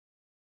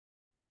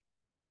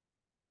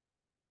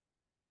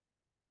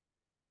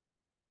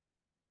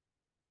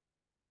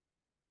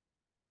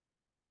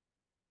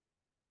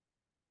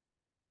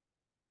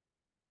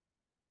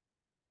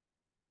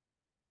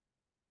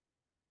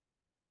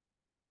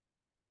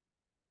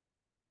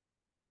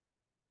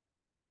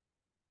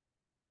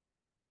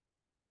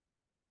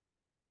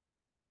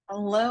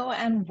Hello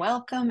and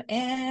welcome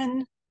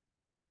in.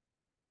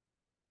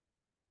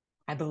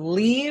 I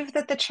believe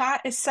that the chat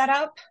is set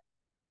up.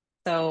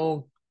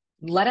 So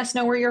let us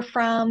know where you're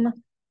from.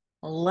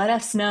 Let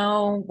us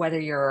know whether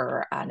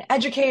you're an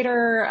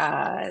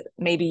educator,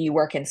 maybe you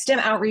work in STEM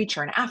outreach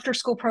or an after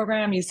school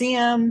program,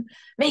 museum,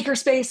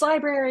 makerspace,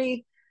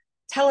 library.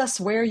 Tell us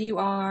where you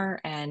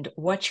are and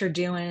what you're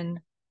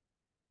doing.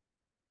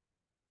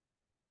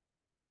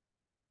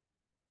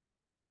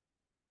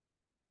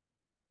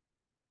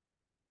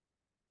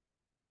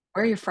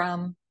 Where you're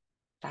from.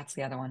 That's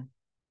the other one.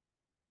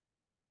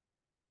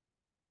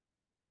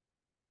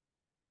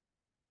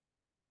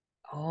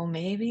 Oh,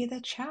 maybe the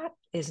chat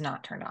is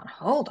not turned on.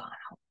 Hold on.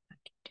 I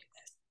can do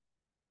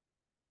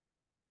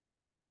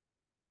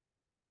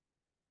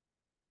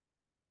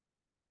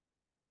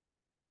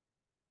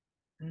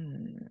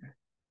this.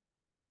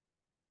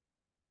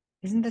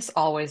 Isn't this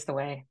always the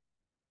way?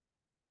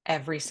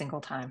 Every single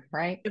time,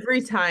 right?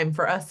 Every time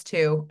for us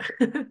too.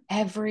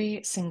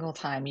 Every single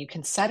time. You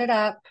can set it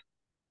up.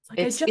 It's like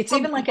I It's just it's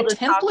even want like a people to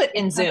talk to template each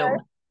in other. Zoom.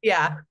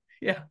 Yeah.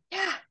 Yeah.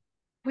 Yeah.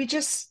 We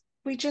just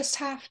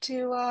have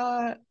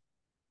to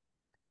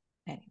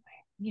anyway,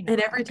 you know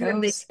And how every it time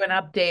they goes. do an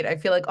update, I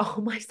feel like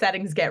all my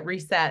settings get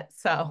reset.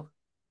 So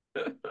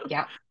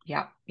Yeah,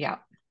 yeah, yeah.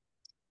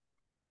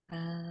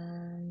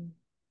 Um,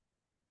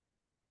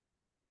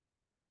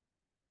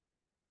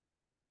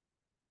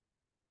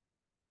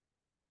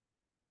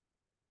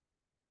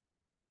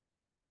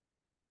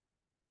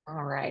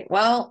 all right.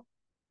 Well,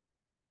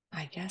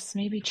 I guess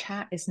maybe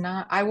chat is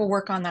not. I will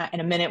work on that in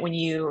a minute when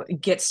you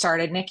get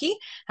started, Nikki.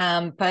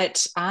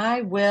 But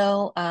I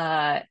will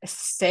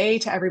say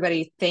to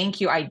everybody,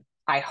 thank you. I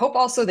hope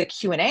also the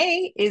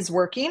Q&A is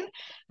working,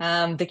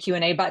 the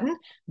Q&A button.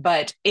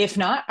 But if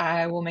not,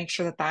 I will make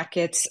sure that that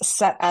gets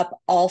set up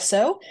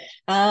also.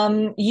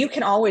 You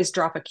can always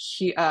drop a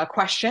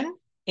question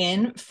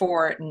in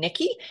for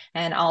Nikki,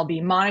 and I'll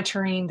be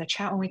monitoring the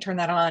chat when we turn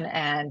that on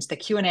and the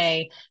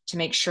Q&A to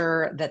make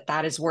sure that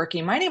that is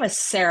working. My name is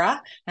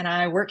Sarah, and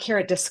I work here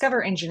at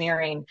DiscoverE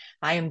Engineering.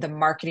 I am the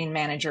marketing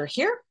manager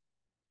here.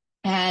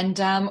 And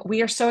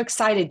we are so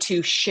excited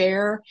to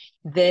share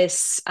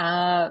this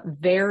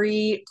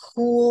very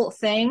cool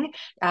thing.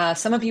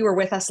 Some of you were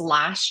with us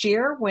last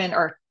year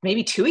or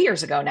maybe 2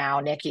 years ago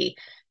now, Nikki.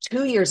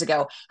 2 years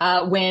ago,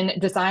 when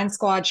Design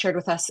Squad shared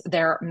with us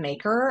their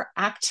Maker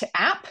Act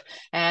app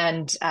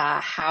and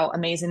how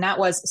amazing that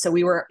was. So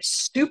we were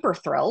super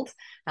thrilled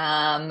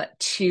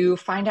to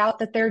find out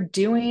that they're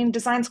doing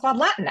Design Squad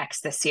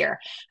Latinx this year,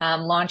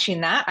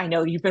 launching that. I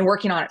know you've been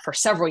working on it for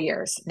several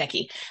years,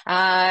 Nikki.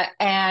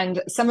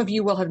 And some of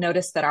you will have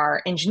noticed that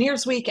our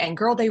Engineers Week and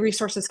Girl Day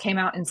resources came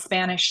out in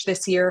Spanish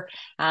this year.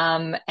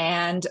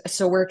 And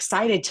so we're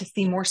excited to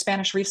see more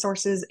Spanish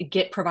resources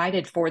get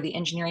provided for the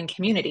engineering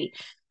community.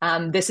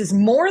 This is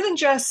more than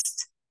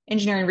just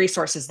engineering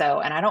resources, though.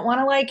 And I don't want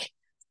to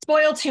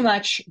spoil too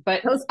much,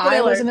 but no I was a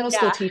spoilers. middle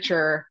school Yeah.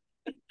 teacher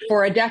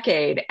for a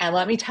decade. And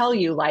let me tell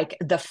you,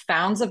 the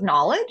founds of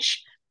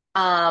knowledge,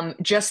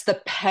 just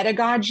the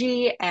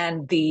pedagogy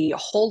and the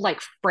whole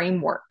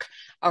framework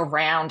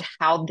around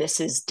how this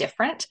is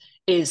different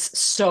is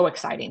so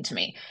exciting to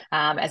me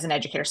as an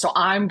educator. So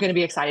I'm going to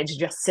be excited to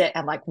just sit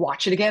and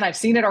watch it again. I've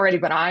seen it already,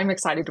 but I'm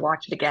excited to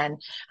watch it again.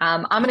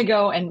 I'm going to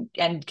go and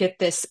get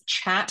this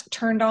chat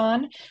turned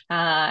on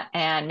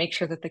and make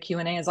sure that the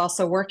Q&A is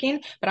also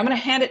working. But I'm going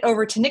to hand it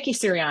over to Nikki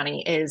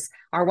Sirianni, is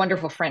our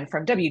wonderful friend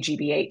from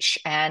WGBH,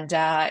 and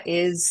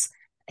is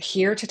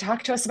here to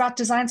talk to us about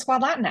Design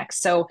Squad Latinx.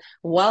 So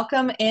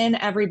welcome in,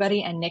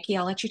 everybody. And Nikki,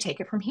 I'll let you take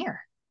it from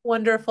here.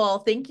 Wonderful.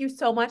 Thank you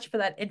so much for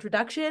that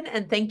introduction.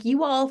 And thank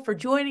you all for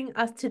joining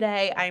us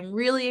today. I'm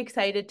really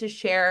excited to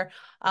share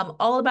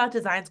all about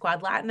Design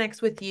Squad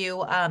Latinx with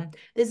you.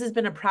 This has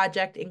been a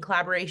project in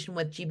collaboration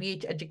with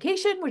GBH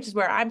Education, which is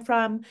where I'm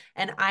from,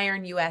 and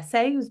Iron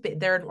USA,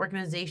 they're an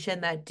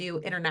organization that do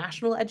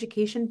international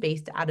education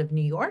based out of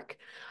New York.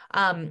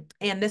 And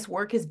this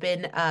work has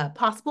been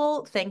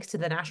possible thanks to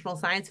the National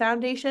Science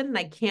Foundation. And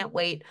I can't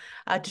wait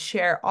to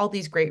share all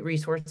these great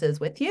resources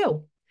with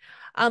you.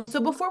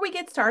 So before we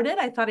get started,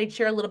 I thought I'd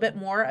share a little bit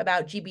more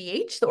about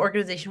GBH, the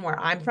organization where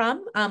I'm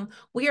from.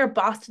 We are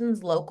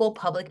Boston's local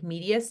public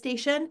media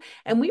station,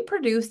 and we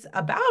produce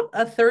about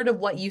a third of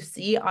what you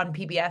see on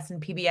PBS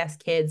and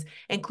PBS Kids,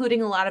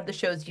 including a lot of the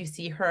shows you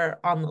see here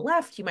on the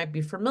left. You might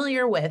be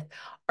familiar with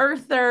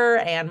Earther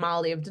and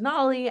Molly of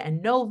Denali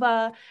and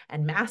Nova,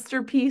 and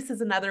Masterpiece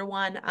is another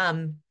one.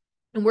 And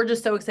we're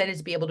just so excited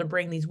to be able to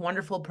bring these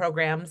wonderful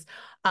programs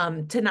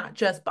to not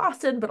just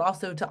Boston, but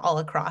also to all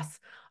across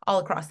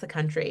the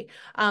country.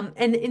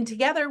 And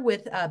together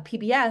with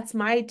PBS,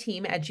 my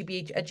team at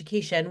GBH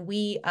Education,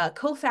 we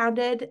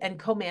co-founded and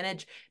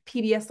co-manage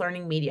PBS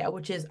Learning Media,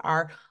 which is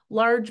our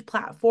large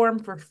platform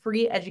for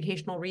free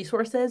educational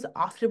resources.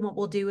 Often what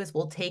we'll do is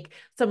we'll take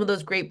some of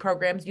those great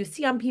programs you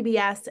see on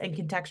PBS and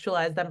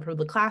contextualize them for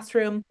the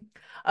classroom.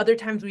 Other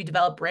times we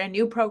develop brand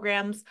new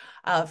programs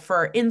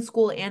for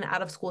in-school and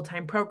out-of-school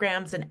time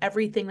programs, and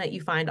everything that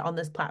you find on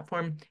this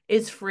platform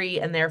is free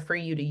and there for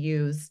you to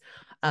use.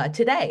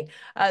 today.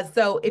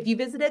 So if you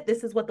visit it,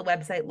 this is what the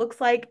website looks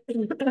like.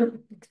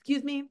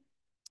 Excuse me.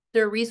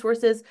 There are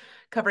resources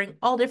covering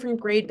all different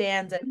grade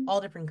bands and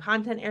all different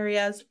content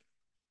areas.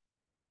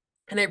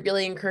 And I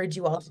really encourage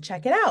you all to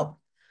check it out.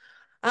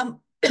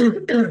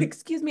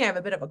 Excuse me, I have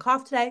a bit of a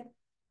cough today.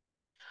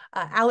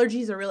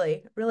 Allergies are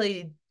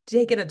really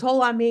taking a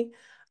toll on me.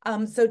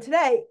 So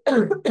today,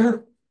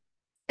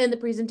 in the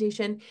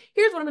presentation,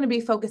 here's what I'm going to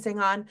be focusing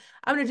on.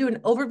 I'm going to do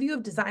an overview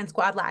of Design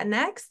Squad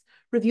Latinx,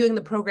 reviewing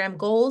the program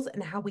goals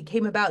and how we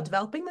came about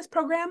developing this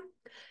program.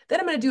 Then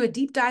I'm going to do a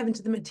deep dive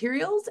into the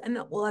materials, and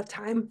we'll have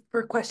time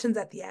for questions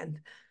at the end.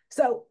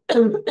 So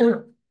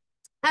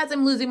as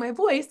I'm losing my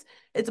voice,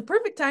 it's a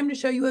perfect time to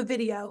show you a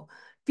video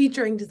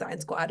featuring Design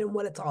Squad and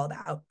what it's all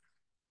about.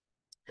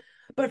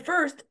 But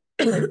first,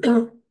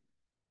 I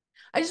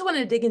just wanted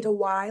to dig into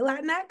why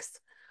Latinx.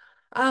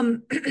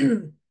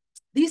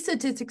 These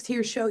statistics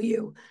here show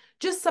you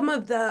just some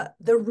of the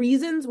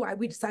reasons why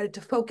we decided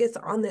to focus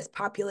on this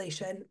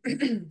population.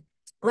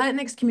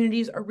 Latinx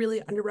communities are really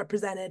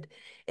underrepresented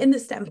in the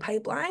STEM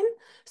pipeline.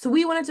 So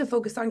we wanted to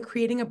focus on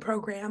creating a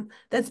program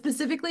that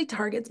specifically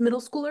targets middle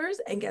schoolers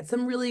and gets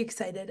them really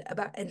excited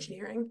about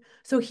engineering.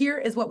 So here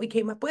is what we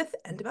came up with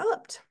and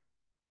developed.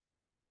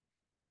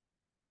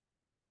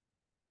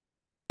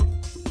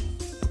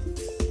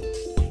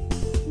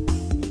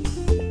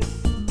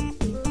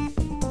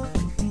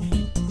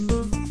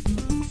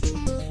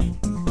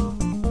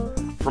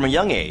 From a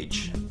young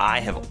age, I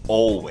have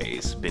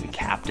always been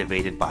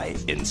captivated by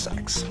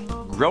insects.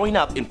 Growing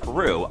up in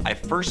Peru, I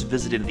first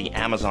visited the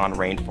Amazon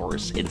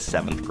rainforest in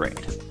 7th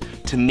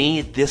grade. To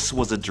me, this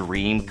was a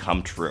dream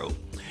come true.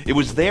 It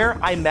was there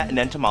I met an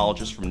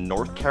entomologist from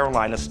North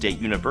Carolina State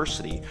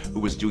University who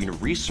was doing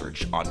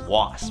research on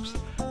wasps.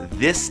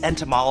 This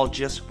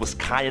entomologist was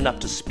kind enough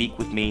to speak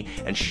with me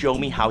and show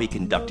me how he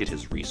conducted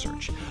his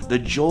research. The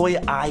joy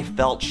I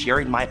felt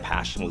sharing my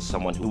passion with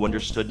someone who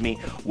understood me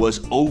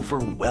was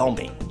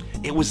overwhelming.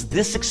 It was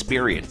this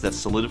experience that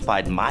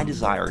solidified my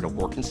desire to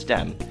work in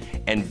STEM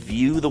and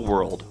view the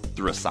world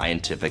through a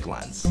scientific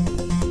lens.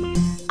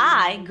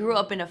 I grew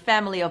up in a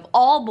family of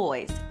all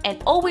boys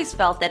and always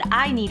felt that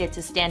I needed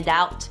to stand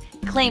out,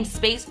 claim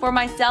space for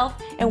myself,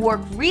 and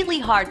work really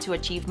hard to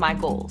achieve my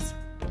goals.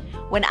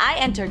 When I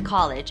entered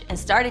college and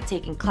started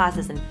taking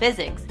classes in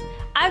physics,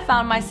 I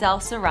found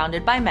myself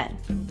surrounded by men.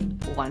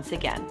 Once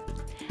again.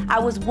 I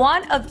was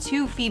one of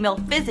 2 female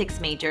physics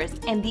majors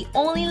and the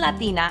only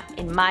Latina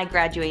in my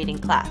graduating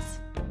class.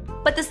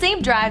 But the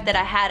same drive that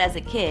I had as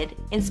a kid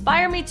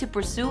inspired me to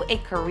pursue a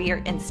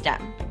career in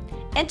STEM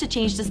and to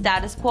change the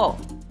status quo.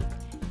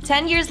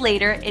 10 years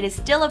later, it is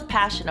still a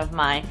passion of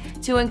mine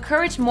to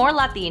encourage more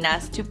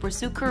Latinas to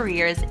pursue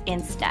careers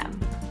in STEM.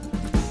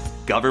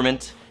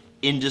 Government,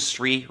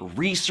 industry,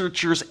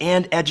 researchers,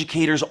 and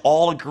educators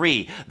all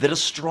agree that a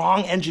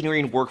strong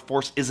engineering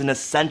workforce is an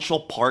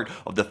essential part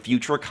of the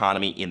future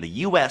economy in the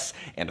US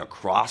and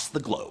across the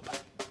globe.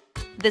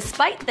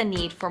 Despite the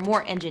need for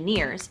more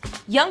engineers,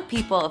 young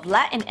people of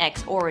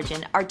Latinx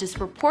origin are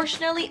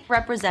disproportionately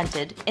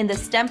represented in the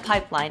STEM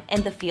pipeline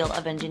in the field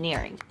of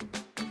engineering.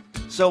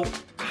 So,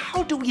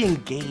 how do we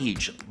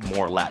engage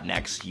more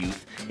Latinx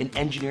youth in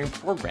engineering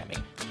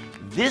programming?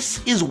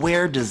 This is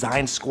where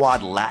Design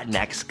Squad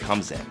Latinx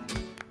comes in.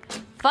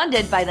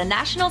 Funded by the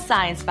National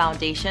Science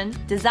Foundation,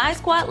 Design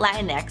Squad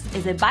Latinx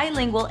is a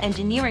bilingual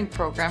engineering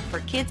program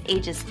for kids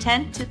ages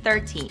 10 to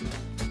 13.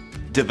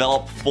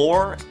 Developed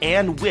for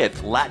and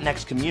with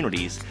Latinx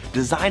communities,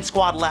 Design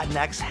Squad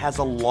Latinx has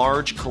a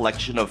large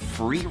collection of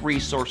free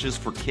resources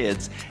for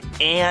kids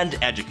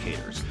and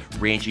educators,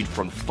 ranging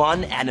from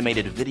fun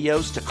animated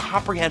videos to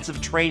comprehensive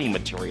training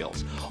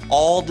materials,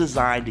 all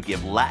designed to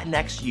give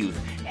Latinx youth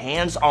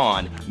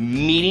hands-on,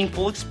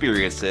 meaningful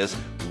experiences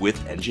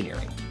with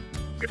engineering.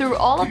 Through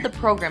all of the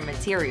program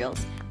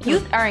materials,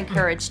 youth are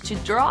encouraged to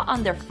draw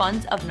on their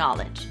funds of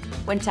knowledge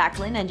when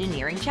tackling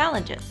engineering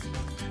challenges.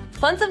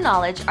 Funds of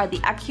knowledge are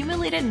the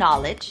accumulated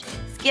knowledge,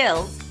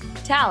 skills,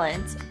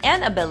 talents,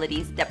 and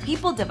abilities that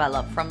people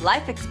develop from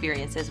life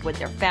experiences with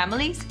their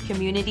families,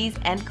 communities,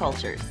 and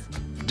cultures.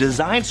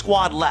 Design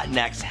Squad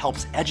Latinx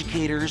helps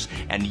educators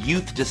and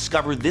youth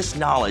discover this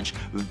knowledge,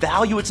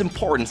 value its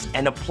importance,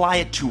 and apply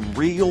it to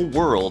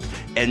real-world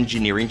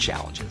engineering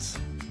challenges.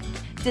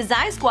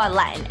 Design Squad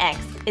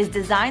Latinx is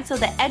designed so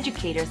that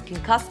educators can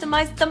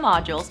customize the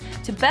modules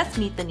to best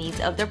meet the needs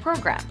of their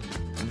program.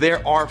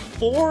 There are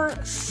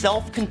 4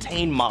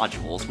 self-contained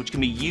modules which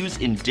can be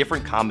used in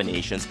different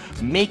combinations,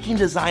 making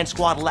Design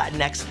Squad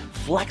Latinx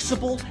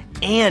flexible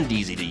and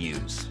easy to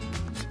use.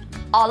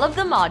 All of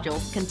the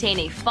modules contain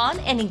a fun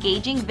and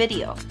engaging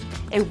video,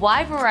 a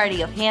wide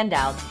variety of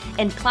handouts,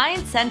 and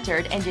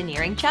client-centered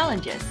engineering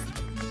challenges.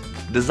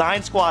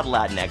 Design Squad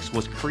Latinx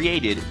was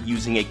created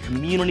using a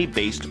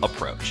community-based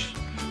approach.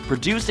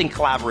 Produced in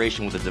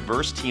collaboration with a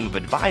diverse team of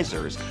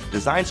advisors,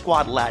 Design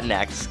Squad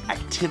Latinx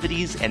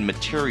activities and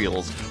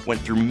materials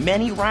went through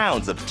many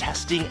rounds of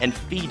testing and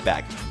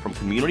feedback from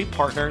community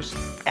partners,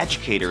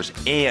 educators,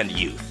 and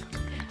youth.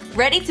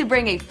 Ready to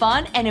bring a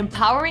fun and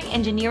empowering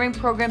engineering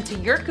program to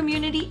your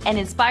community and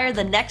inspire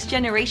the next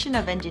generation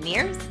of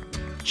engineers?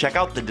 Check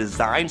out the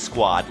Design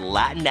Squad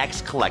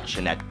Latinx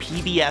collection at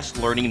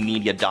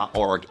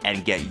pbslearningmedia.org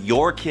and get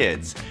your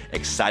kids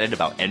excited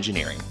about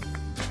engineering.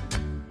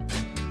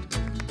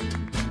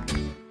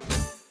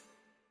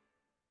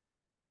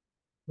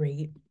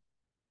 Great.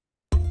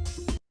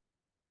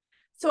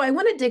 So I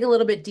want to dig a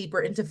little bit deeper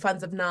into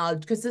funds of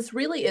knowledge because this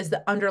really is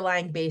the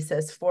underlying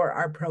basis for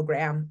our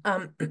program.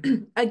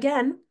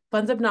 Again,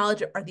 funds of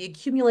knowledge are the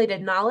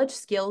accumulated knowledge,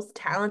 skills,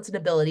 talents, and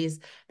abilities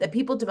that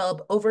people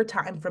develop over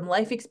time from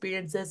life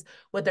experiences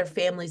with their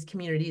families,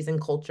 communities, and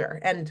culture.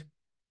 And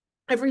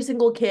every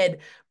single kid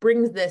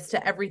brings this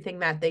to everything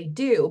that they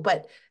do,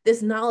 but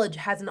this knowledge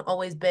hasn't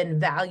always been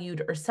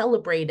valued or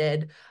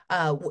celebrated,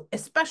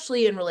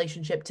 especially in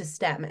relationship to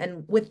STEM.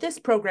 And with this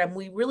program,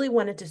 we really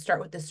wanted to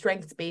start with the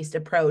strengths-based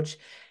approach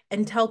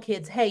and tell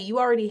kids, hey, you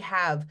already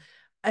have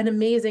an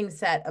amazing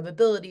set of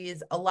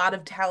abilities, a lot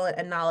of talent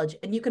and knowledge,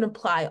 and you can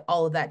apply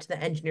all of that to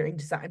the engineering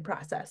design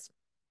process.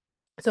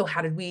 So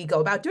how did we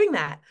go about doing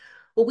that?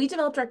 Well, we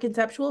developed our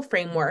conceptual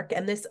framework,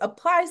 and this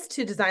applies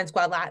to Design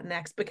Squad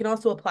Latinx, but can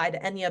also apply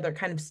to any other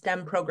kind of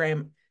STEM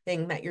programming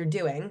that you're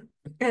doing.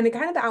 And it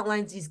kind of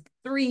outlines these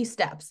 3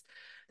 steps.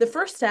 The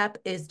first step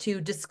is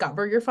to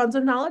discover your funds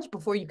of knowledge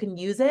before you can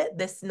use it.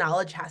 This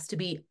knowledge has to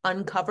be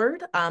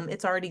uncovered.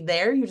 It's already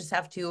there. You just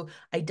have to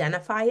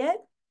identify it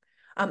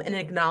and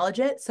acknowledge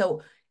it.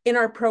 So in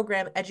our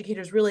program,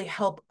 educators really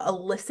help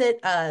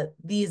elicit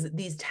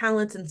these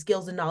talents and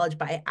skills and knowledge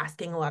by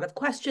asking a lot of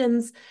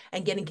questions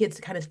and getting kids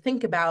to kind of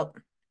think about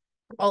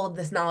all of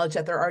this knowledge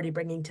that they're already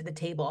bringing to the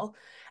table.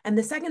 And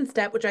the second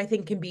step, which I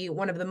think can be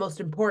one of the most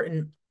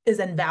important, is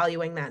then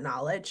valuing that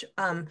knowledge.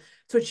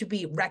 So it should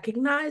be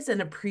recognized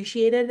and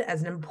appreciated as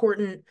an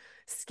important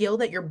skill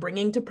that you're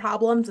bringing to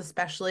problems,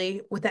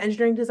 especially with the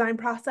engineering design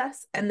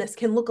process. And this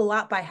can look a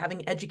lot by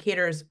having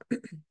educators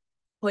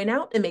point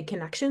out and make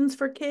connections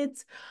for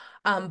kids,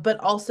 but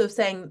also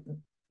saying,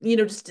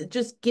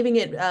 just giving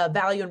it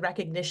value and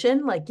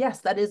recognition, like, yes,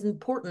 that is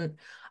important,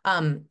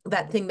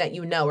 that thing that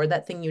you know, or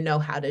that thing you know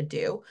how to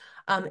do.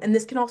 And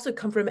this can also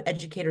come from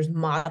educators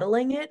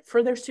modeling it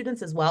for their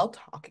students as well,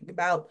 talking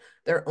about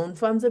their own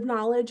funds of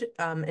knowledge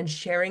and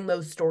sharing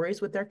those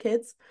stories with their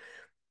kids.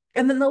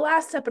 And then the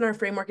last step in our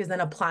framework is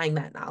then applying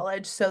that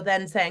knowledge. So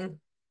then saying,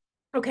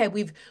 okay,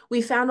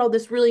 we found all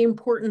this really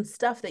important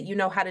stuff that you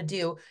know how to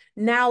do.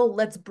 Now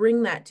let's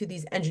bring that to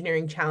these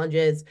engineering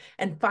challenges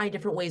and find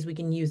different ways we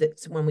can use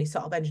it when we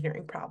solve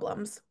engineering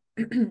problems.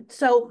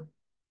 So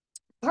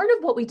part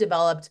of what we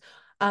developed,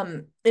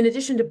 in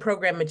addition to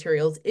program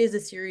materials, is a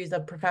series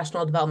of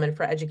professional development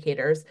for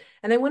educators.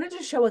 And I wanted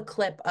to show a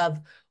clip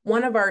of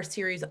one of our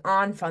series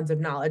on funds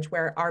of knowledge,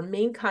 where our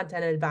main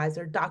content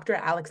advisor, Dr.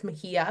 Alex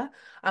Mejia,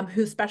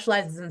 who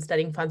specializes in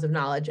studying funds of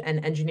knowledge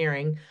and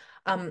engineering,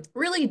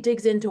 really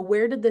digs into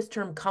where did this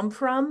term come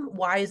from,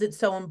 why is it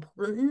so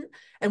important,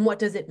 and what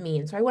does it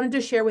mean? So I wanted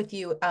to share with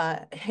you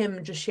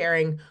him just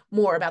sharing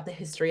more about the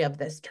history of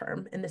this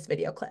term in this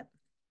video clip.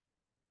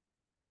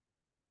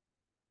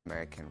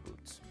 American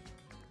roots.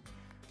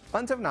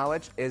 Funds of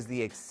knowledge is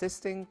the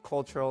existing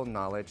cultural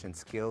knowledge and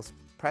skills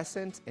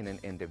present in an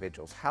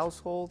individual's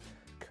household,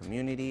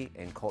 community,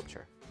 and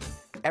culture.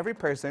 Every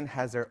person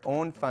has their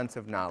own funds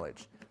of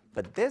knowledge,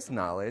 but this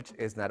knowledge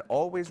is not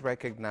always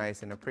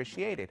recognized and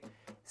appreciated,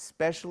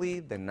 especially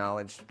the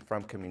knowledge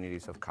from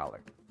communities of color.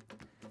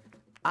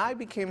 I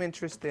became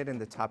interested in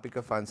the topic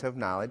of funds of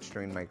knowledge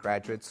during my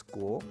graduate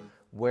school,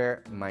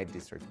 where my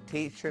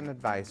dissertation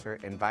advisor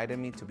invited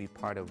me to be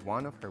part of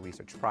one of her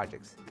research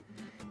projects.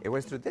 It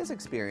was through this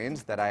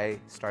experience that I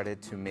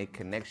started to make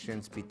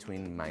connections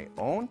between my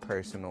own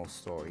personal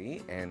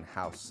story and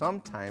how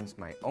sometimes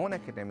my own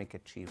academic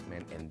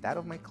achievement and that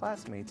of my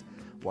classmates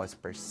was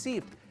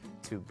perceived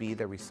to be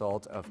the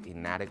result of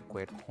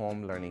inadequate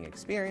home learning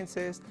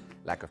experiences,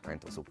 lack of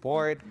parental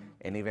support,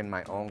 and even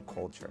my own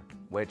culture,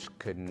 which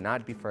could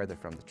not be further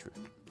from the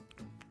truth.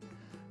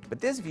 But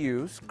these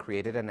views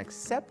created an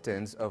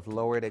acceptance of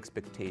lowered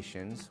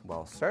expectations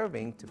while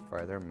serving to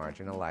further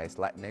marginalize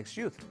Latinx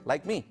youth,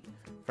 like me,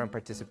 from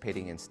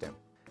participating in STEM.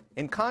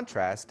 In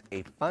contrast,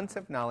 a funds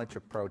of knowledge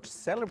approach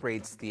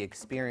celebrates the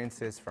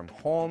experiences from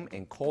home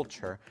and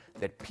culture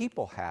that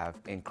people have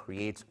and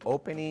creates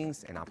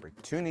openings and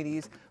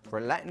opportunities for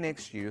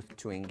Latinx youth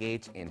to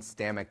engage in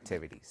STEM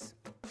activities.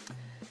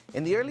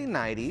 In the early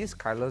 90s,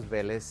 Carlos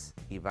Vélez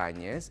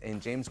Ibáñez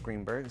and James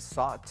Greenberg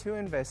sought to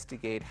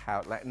investigate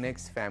how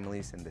Latinx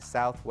families in the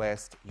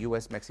Southwest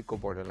U.S.-Mexico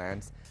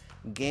borderlands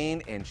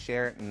gain and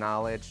share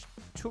knowledge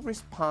to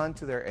respond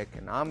to their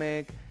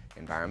economic,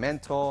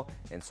 environmental,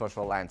 and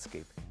social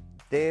landscape.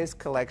 This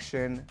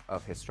collection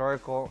of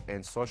historical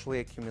and socially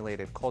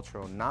accumulated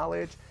cultural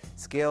knowledge,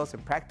 skills,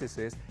 and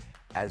practices,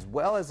 as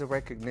well as the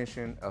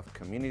recognition of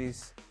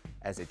communities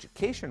as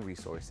education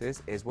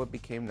resources, is what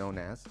became known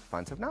as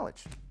funds of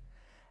knowledge.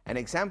 An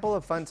example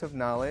of funds of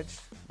knowledge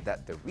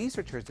that the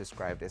researchers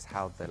described is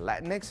how the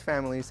Latinx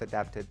families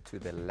adapted to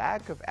the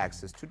lack of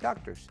access to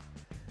doctors.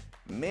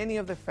 Many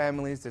of the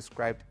families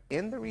described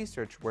in the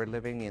research were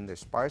living in the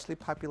sparsely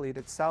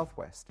populated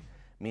Southwest,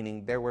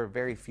 meaning there were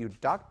very few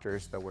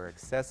doctors that were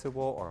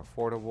accessible or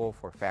affordable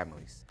for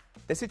families.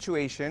 The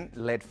situation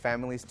led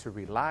families to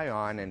rely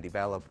on and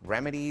develop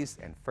remedies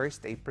and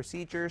first aid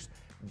procedures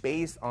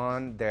based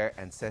on their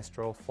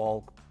ancestral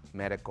folk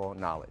medical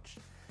knowledge.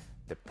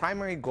 The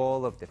primary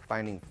goal of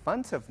defining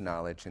funds of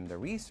knowledge in the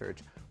research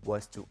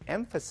was to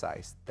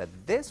emphasize that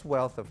this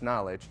wealth of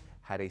knowledge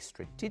had a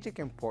strategic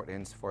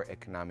importance for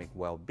economic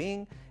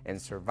well-being and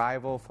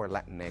survival for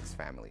Latinx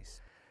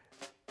families.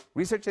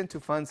 Research into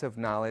funds of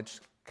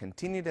knowledge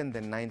continued in the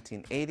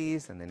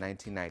 1980s and the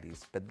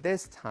 1990s, but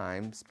this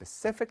time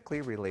specifically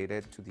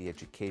related to the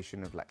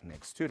education of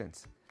Latinx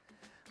students.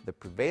 The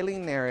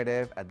prevailing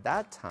narrative at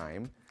that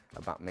time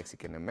about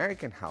Mexican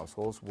American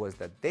households was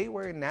that they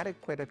were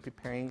inadequate at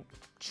preparing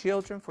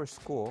children for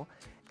school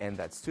and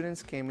that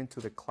students came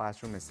into the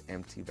classroom as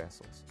empty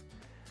vessels.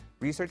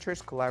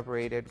 Researchers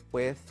collaborated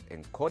with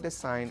and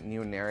co-designed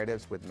new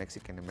narratives with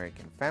Mexican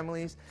American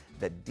families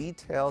that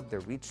detailed the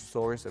rich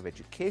source of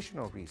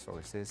educational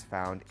resources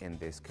found in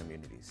these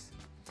communities.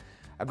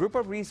 A group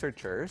of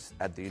researchers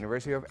at the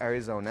University of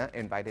Arizona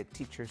invited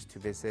teachers to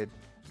visit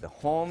the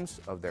homes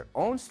of their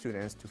own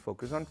students to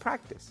focus on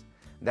practice.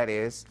 That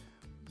is,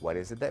 what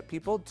is it that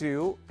people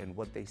do and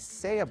what they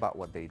say about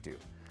what they do.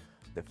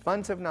 The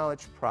Funds of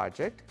Knowledge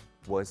project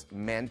was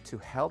meant to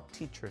help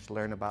teachers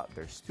learn about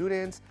their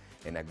students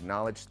and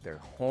acknowledge their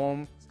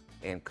homes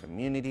and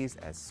communities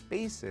as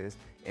spaces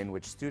in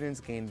which students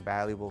gain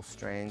valuable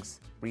strengths,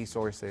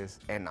 resources,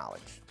 and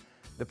knowledge.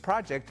 The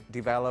project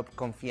developed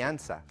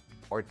confianza,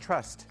 or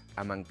trust,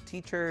 among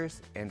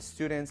teachers and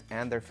students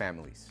and their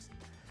families.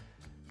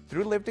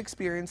 Through lived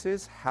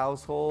experiences,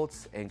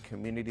 households and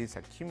communities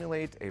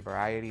accumulate a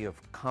variety of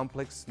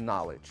complex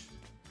knowledge.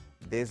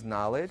 This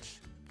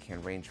knowledge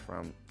can range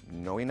from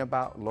knowing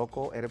about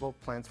local edible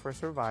plants for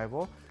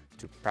survival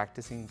to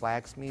practicing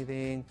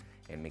blacksmithing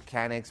and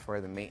mechanics for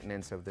the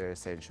maintenance of their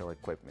essential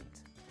equipment.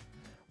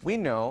 We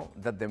know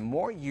that the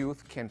more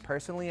youth can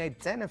personally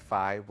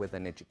identify with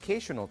an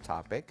educational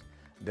topic,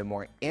 the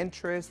more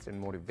interest and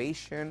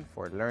motivation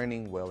for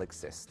learning will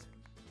exist.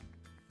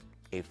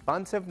 A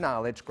Funds of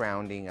Knowledge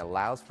grounding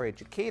allows for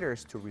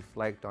educators to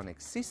reflect on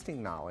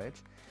existing knowledge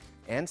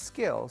and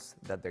skills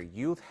that their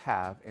youth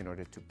have in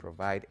order to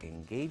provide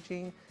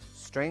engaging,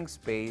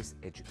 strengths-based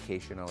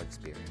educational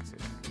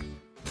experiences.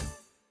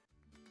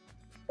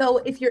 So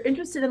if you're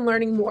interested in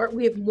learning more,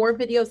 we have more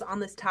videos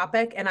on this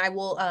topic, and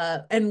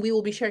we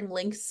will be sharing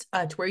links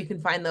to where you can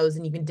find those,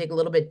 and you can dig a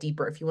little bit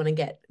deeper if you want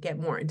to get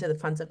more into the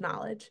Funds of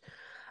Knowledge.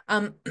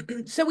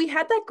 So we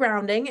had that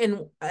grounding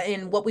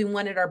in what we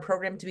wanted our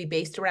program to be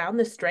based around,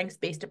 the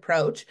strengths-based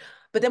approach,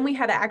 but then we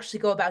had to actually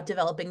go about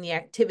developing the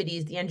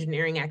activities, the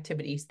engineering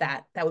activities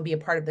that would be a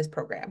part of this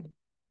program.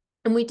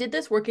 And we did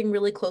this working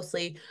really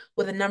closely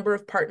with a number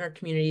of partner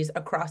communities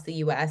across the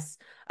US,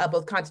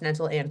 both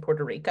continental and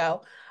Puerto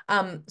Rico.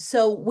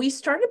 So we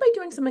started by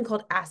doing something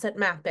called asset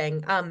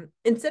mapping.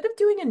 Instead of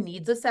doing a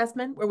needs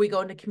assessment where we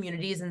go into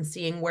communities and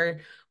seeing where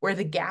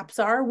the gaps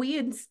are, we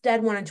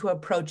instead wanted to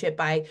approach it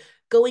by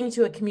going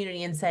to a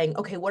community and saying,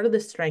 okay, what are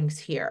the strengths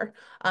here?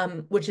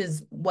 Which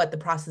is what the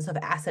process of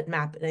asset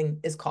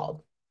mapping is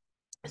called.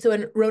 So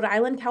in Rhode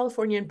Island,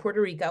 California, and Puerto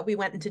Rico, we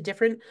went into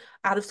different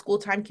out-of-school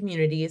time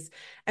communities,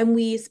 and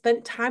we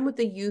spent time with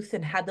the youth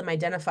and had them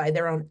identify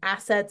their own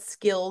assets,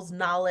 skills,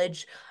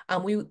 knowledge.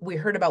 We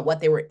heard about what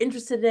they were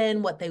interested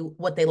in, what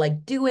they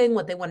liked doing,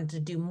 what they wanted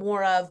to do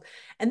more of.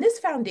 And this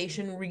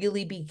foundation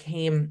really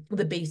became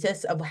the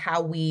basis of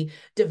how we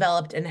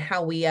developed and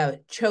how we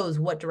chose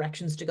what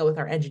directions to go with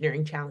our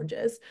engineering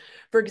challenges.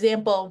 For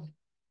example,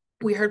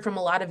 we heard from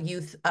a lot of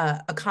youth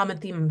a common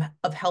theme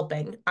of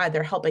helping,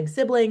 either helping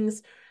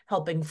siblings,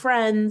 helping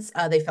friends.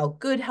 They felt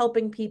good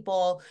helping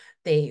people.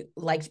 They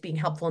liked being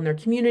helpful in their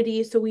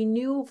community. So we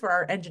knew for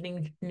our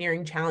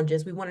engineering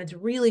challenges, we wanted to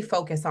really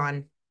focus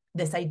on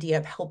this idea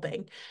of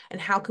helping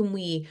and how can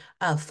we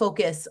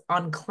focus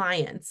on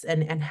clients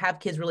and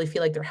have kids really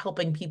feel like they're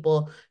helping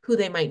people who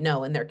they might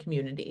know in their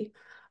community.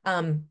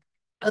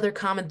 Other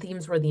common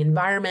themes were the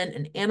environment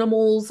and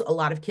animals. A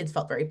lot of kids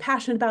felt very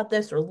passionate about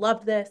this or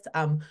loved this.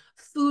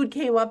 Food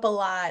came up a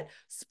lot,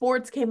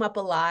 sports came up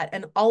a lot,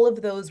 and all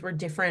of those were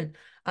different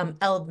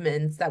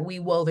elements that we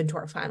wove into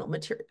our final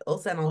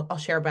materials. And I'll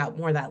share about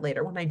more of that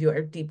later when I do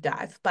our deep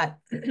dive. But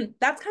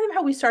that's kind of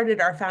how we started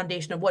our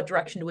foundation of what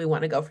direction do we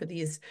want to go for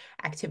these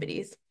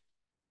activities.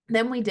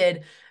 Then we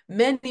did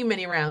many,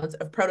 many rounds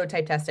of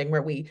prototype testing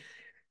where we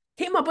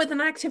came up with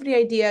an activity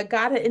idea,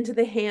 got it into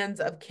the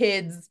hands of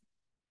kids,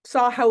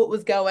 saw how it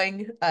was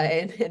going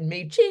and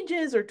made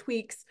changes or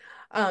tweaks.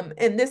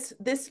 And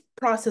this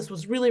process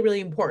was really,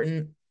 really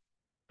important.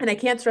 And I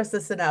can't stress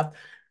this enough.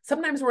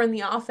 Sometimes we're in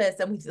the office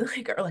and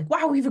we are like,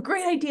 wow, we have a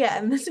great idea.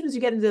 And as soon as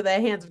you get into the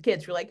hands of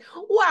kids, you're like,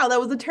 wow,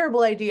 that was a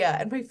terrible idea.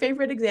 And my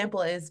favorite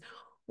example is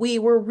we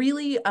were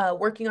really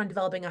working on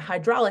developing a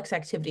hydraulics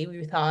activity.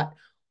 We thought,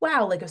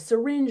 wow, like a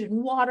syringe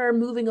and water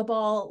moving a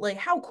ball, like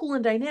how cool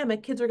and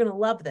dynamic, kids are going to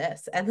love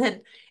this. And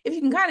then if you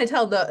can kind of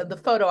tell the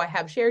photo I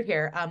have shared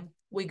here,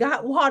 we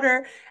got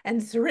water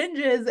and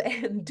syringes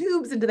and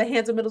tubes into the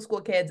hands of middle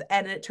school kids,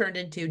 and it turned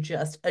into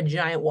just a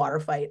giant water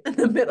fight in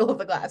the middle of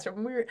the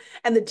classroom.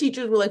 And the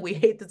teachers were like, we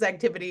hate this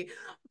activity.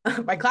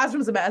 My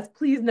classroom's a mess.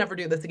 Please never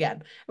do this again.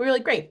 And we were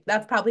like, great,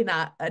 that's probably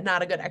not a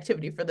good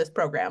activity for this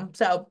program.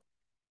 So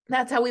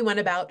that's how we went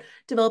about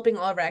developing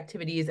all of our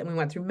activities. And we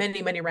went through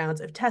many, many rounds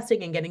of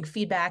testing and getting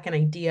feedback and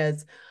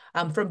ideas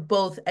from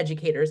both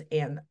educators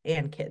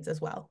and kids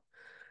as well.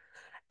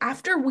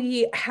 After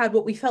we had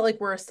what we felt like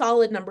were a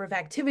solid number of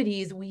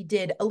activities, we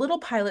did a little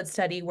pilot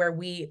study where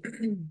we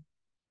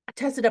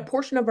tested a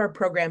portion of our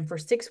program for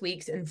 6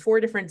 weeks in 4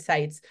 different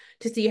sites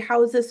to see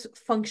how is this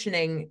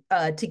functioning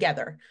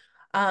together.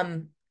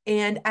 And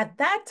at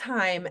that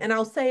time, and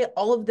I'll say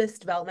all of this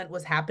development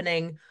was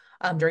happening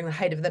during the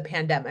height of the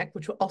pandemic,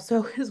 which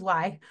also is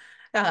why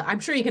I'm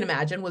sure you can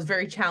imagine was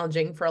very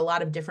challenging for a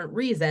lot of different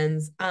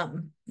reasons.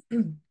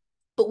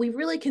 But we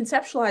really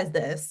conceptualized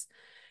this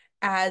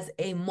as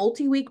a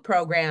multi-week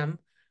program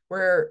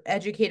where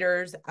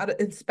educators,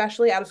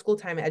 especially out of school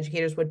time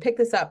educators, would pick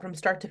this up from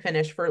start to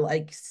finish for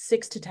like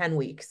 6 to 10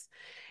 weeks.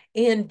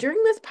 And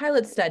during this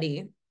pilot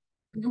study,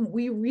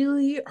 we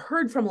really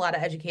heard from a lot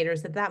of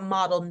educators that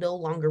model no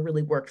longer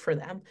really worked for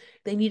them.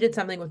 They needed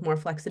something with more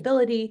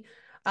flexibility.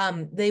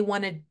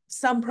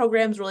 Some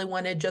programs really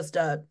wanted just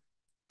a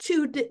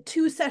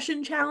two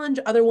session challenge.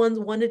 Other ones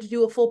wanted to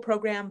do a full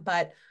program,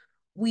 but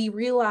we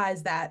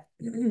realized that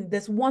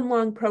this one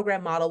long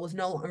program model was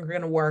no longer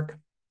going to work.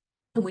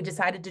 And we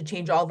decided to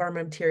change all of our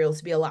materials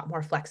to be a lot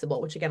more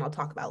flexible, which again, I'll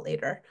talk about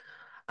later.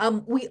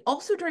 We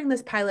also, during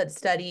this pilot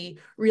study,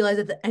 realized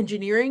that the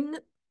engineering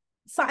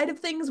side of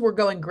things were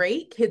going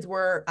great. Kids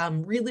were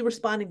really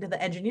responding to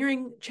the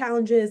engineering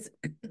challenges.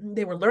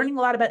 They were learning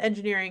a lot about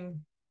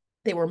engineering.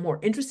 They were more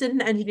interested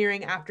in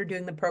engineering after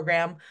doing the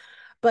program.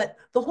 But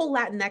the whole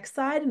Latinx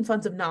side and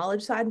funds of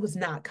knowledge side was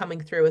not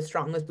coming through as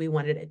strong as we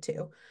wanted it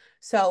to.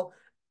 So,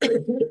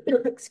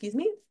 excuse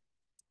me,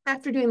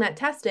 after doing that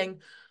testing,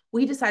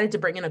 we decided to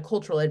bring in a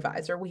cultural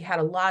advisor. We had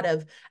a lot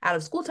of out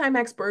of school time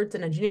experts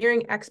and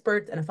engineering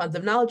experts and a funds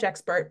of knowledge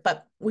expert,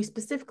 but we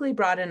specifically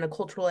brought in a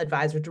cultural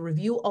advisor to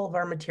review all of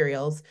our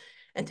materials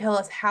and tell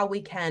us how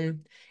we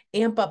can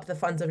amp up the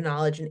funds of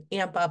knowledge and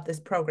amp up this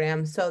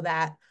program so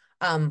that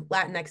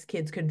Latinx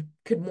kids could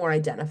more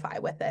identify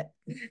with it.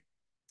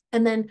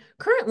 And then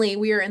currently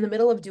we are in the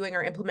middle of doing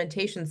our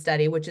implementation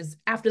study, which is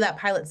after that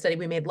pilot study,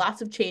 we made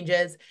lots of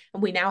changes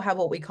and we now have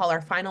what we call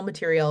our final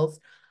materials.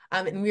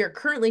 And we are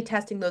currently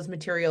testing those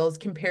materials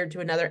compared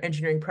to another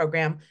engineering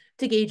program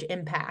to gauge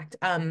impact.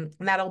 And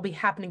that'll be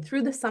happening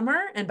through the summer.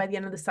 And by the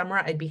end of the summer,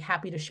 I'd be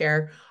happy to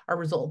share our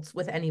results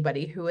with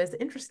anybody who is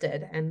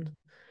interested. And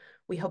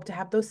we hope to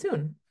have those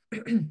soon.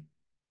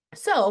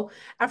 So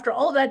after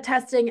all of that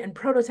testing and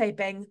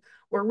prototyping,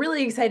 we're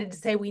really excited to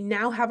say we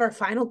now have our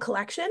final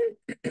collection.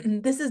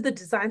 This is the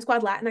Design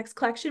Squad Latinx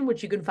collection,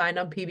 which you can find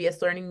on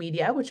PBS Learning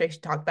Media, which I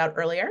talked about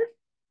earlier.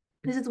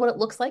 This is what it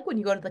looks like when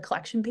you go to the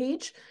collection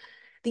page.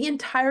 The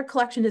entire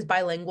collection is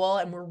bilingual,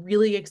 and we're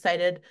really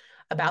excited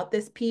about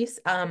this piece.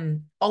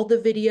 All the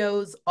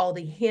videos, all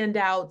the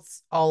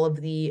handouts, all of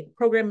the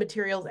program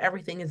materials,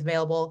 everything is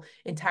available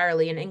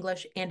entirely in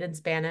English and in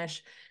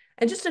Spanish.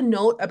 And just a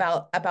note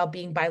about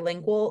being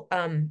bilingual,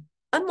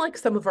 unlike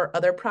some of our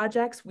other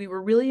projects, we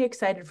were really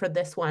excited for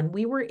this one.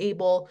 We were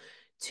able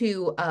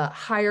to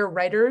hire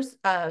writers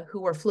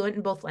who were fluent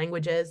in both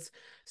languages,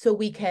 so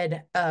we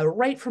could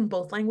write from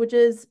both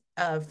languages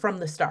from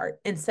the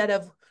start. Instead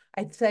of,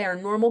 I'd say our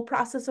normal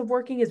process of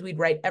working is we'd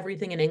write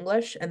everything in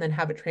English and then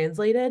have it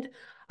translated.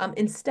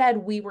 Instead,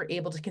 we were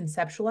able to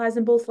conceptualize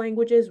in both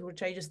languages,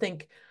 which I just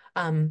think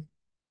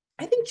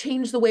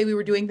changed the way we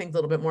were doing things a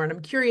little bit more. And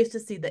I'm curious to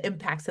see the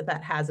impacts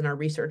that has in our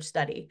research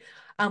study.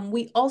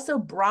 We also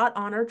brought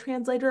on our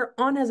translator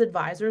on as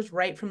advisors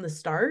right from the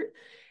start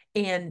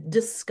and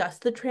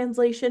discussed the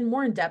translation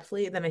more in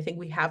depthly than I think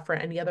we have for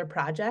any other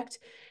project,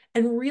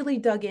 and really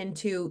dug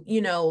into,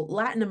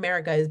 Latin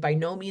America is by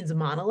no means a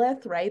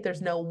monolith, right?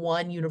 There's no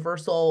one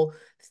universal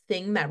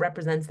thing that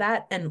represents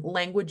that, and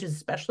language is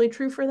especially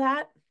true for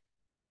that.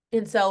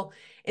 And so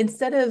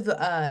instead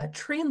of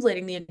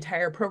translating the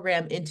entire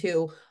program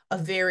into a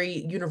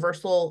very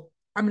universal,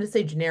 I'm going to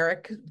say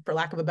generic, for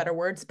lack of a better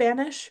word,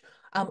 Spanish,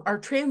 our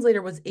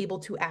translator was able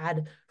to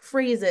add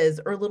phrases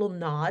or little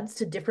nods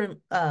to different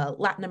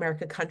Latin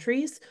America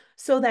countries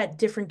so that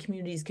different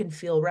communities can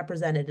feel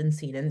represented and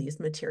seen in these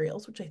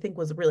materials, which I think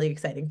was really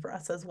exciting for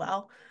us as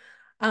well.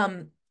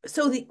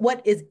 So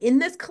what is in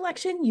this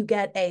collection, you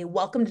get a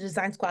Welcome to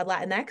Design Squad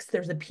Latinx.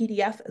 There's a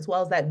PDF as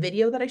well as that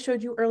video that I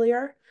showed you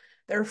earlier.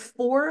 There are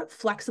 4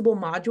 flexible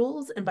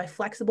modules, and by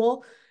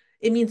flexible,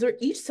 it means they're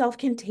each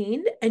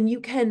self-contained and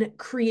you can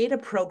create a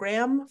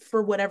program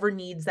for whatever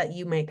needs that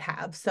you might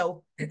have.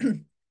 So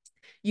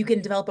you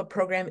can develop a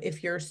program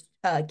if your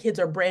kids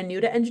are brand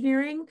new to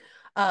engineering.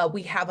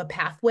 We have a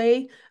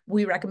pathway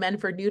we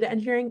recommend for new to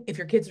engineering. If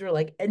your kids are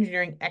like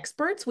engineering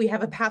experts, we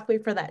have a pathway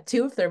for that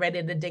too, if they're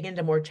ready to dig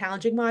into more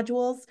challenging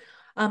modules.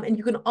 And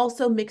you can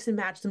also mix and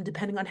match them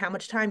depending on how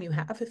much time you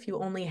have. If you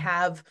only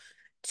have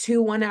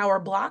 2 1-hour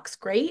blocks,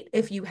 great.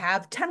 If you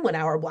have 10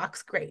 1-hour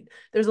blocks, great.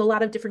 There's a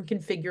lot of different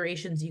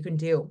configurations you can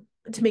do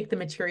to make the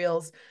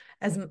materials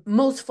as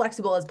most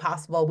flexible as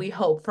possible, we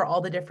hope, for all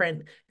the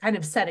different kind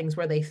of settings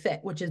where they fit,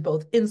 which is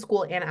both in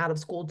school and out of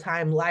school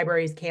time,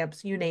 libraries,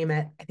 camps, you name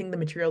it. I think the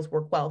materials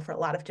work well for a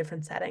lot of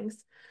different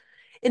settings.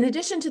 In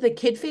addition to the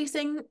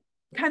kid-facing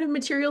kind of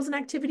materials and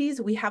activities,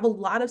 we have a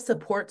lot of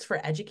supports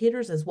for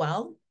educators as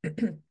well.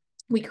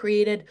 We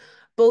created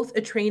both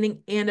a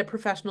training and a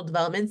professional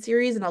development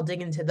series, and I'll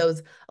dig into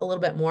those a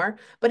little bit more.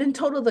 But in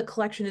total, the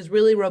collection is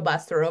really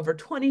robust. There are over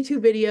 22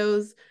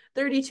 videos,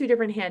 32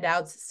 different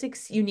handouts,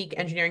 6 unique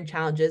engineering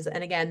challenges,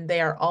 and again,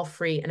 they are all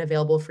free and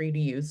available for you to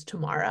use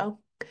tomorrow.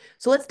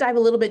 So let's dive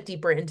a little bit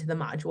deeper into the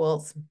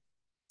modules.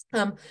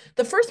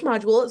 The first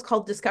module is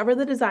called Discover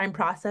the Design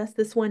Process.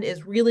 This one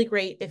is really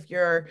great if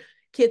your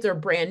kids are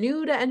brand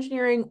new to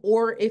engineering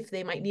or if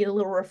they might need a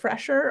little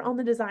refresher on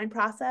the design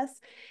process.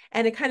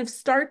 And it kind of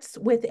starts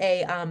with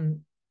a,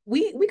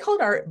 we call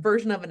it our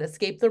version of an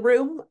escape the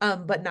room,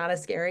 but not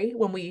as scary.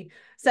 When we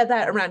said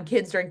that around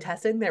kids during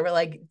testing, they were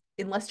like,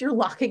 unless you're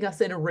locking us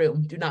in a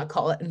room, do not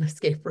call it an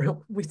escape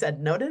room. We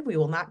said, noted, we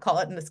will not call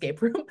it an escape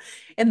room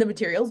in the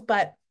materials,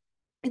 but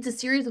it's a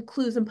series of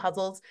clues and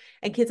puzzles,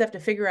 and kids have to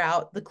figure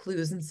out the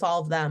clues and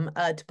solve them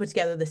to put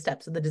together the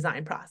steps of the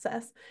design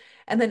process.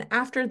 And then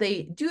after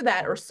they do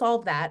that or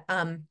solve that,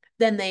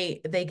 then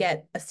they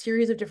get a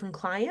series of different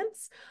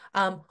clients,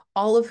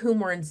 all of whom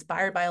were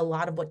inspired by a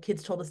lot of what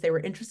kids told us they were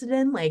interested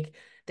in. Like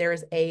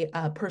there's a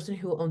person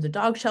who owns a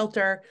dog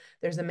shelter.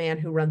 There's a man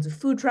who runs a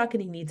food truck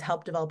and he needs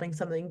help developing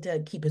something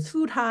to keep his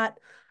food hot.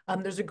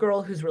 There's a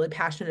girl who's really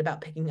passionate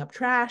about picking up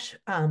trash,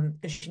 and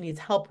she needs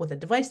help with a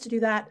device to do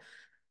that.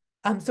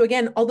 So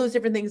again, all those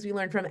different things we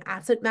learned from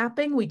asset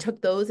mapping, we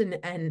took those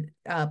and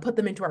put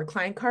them into our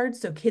client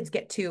cards. So kids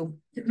get to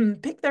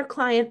pick their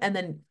client and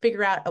then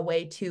figure out a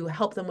way to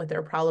help them with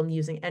their problem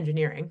using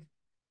engineering.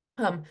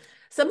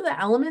 Some of the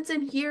elements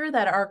in here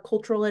that our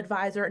cultural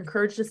advisor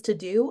encouraged us to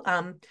do,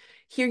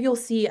 here you'll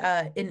see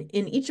in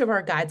each of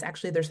our guides,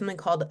 actually, there's something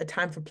called a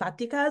time for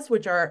pláticas,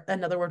 which are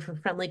another word for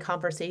friendly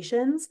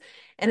conversations.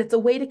 And it's a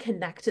way to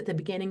connect at the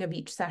beginning of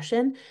each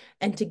session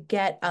and to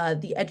get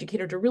the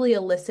educator to really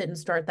elicit and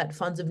start that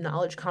funds of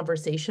knowledge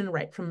conversation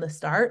right from the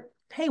start.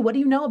 Hey, what do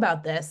you know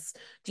about this?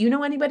 Do you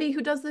know anybody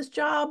who does this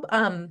job?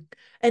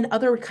 And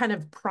other kind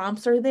of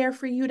prompts are there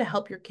for you to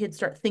help your kids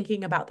start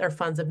thinking about their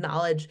funds of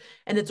knowledge.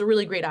 And it's a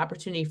really great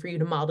opportunity for you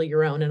to model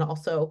your own and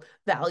also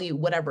value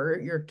whatever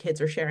your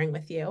kids are sharing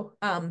with you.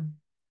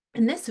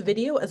 In this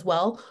video as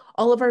well,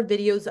 all of our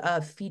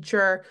videos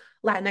feature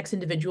Latinx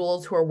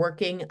individuals who are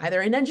working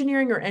either in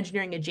engineering or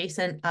engineering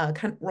adjacent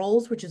kind of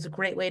roles, which is a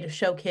great way to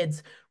show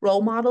kids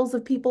role models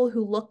of people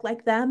who look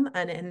like them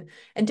and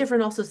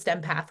different also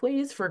STEM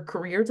pathways for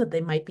careers that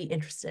they might be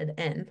interested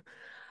in.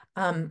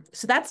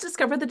 So that's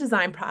Discover the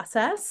Design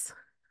Process.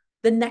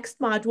 The next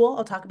module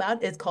I'll talk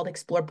about is called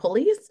Explore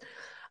Pulleys.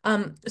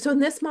 So in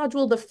this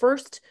module, the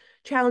first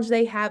challenge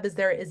they have is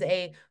there is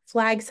a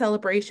flag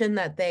celebration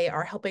that they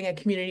are helping a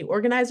community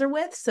organizer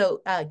with.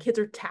 So kids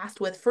are tasked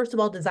with, first of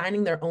all,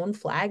 designing their own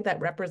flag that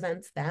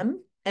represents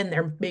them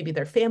and maybe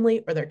their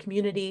family or their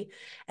community,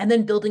 and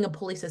then building a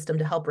pulley system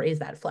to help raise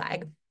that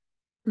flag.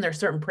 And there are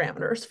certain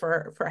parameters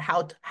for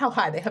how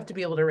high they have to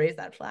be able to raise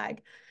that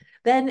flag.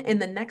 Then in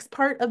the next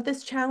part of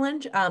this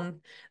challenge,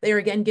 they are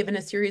again given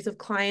a series of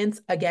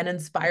clients, again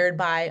inspired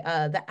by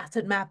the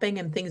asset mapping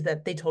and things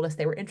that they told us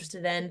they were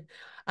interested in.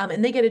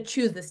 And they get to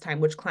choose this time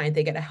which client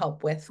they get to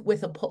help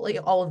with a pulley.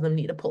 All of them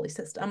need a pulley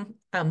system.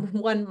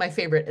 One, my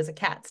favorite, is a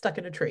cat stuck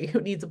in a tree who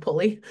needs a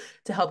pulley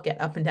to help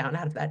get up and down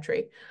out of that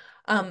tree.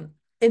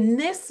 In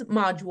this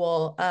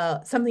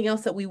module, something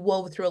else that we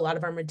wove through a lot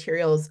of our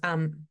materials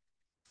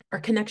are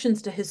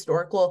connections to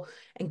historical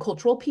and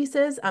cultural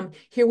pieces.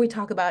 Here we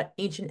talk about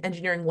ancient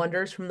engineering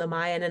wonders from the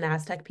Mayan and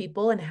Aztec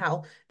people and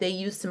how they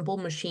use simple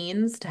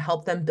machines to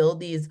help them build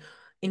these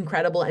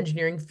incredible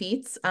engineering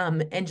feats,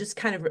 and just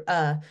kind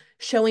of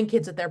showing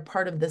kids that they're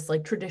part of this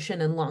like tradition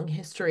and long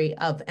history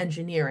of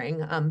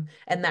engineering,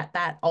 and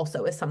that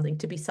also is something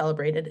to be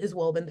celebrated, is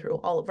woven through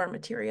all of our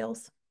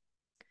materials.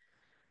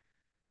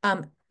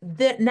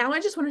 Now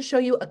I just want to show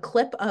you a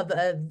clip of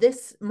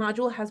this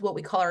module has what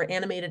we call our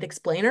animated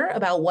explainer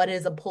about what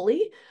is a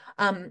pulley.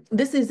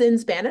 This is in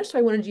Spanish, so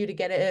I wanted you to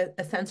get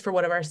a sense for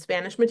what our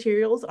Spanish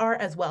materials are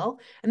as well.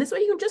 And this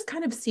way you can just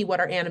kind of see what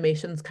our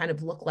animations kind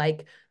of look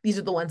like. These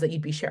are the ones that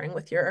you'd be sharing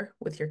with your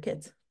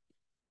kids.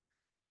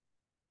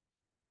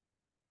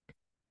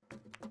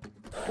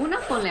 Una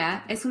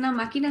polea es una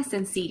máquina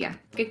sencilla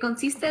que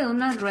consiste de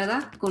una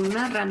rueda con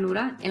una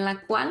ranura en la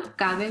cual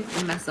cabe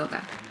una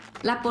soga.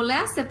 La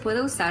polea se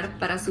puede usar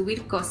para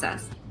subir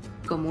cosas,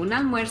 como un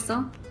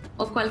almuerzo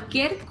o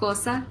cualquier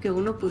cosa que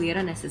uno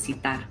pudiera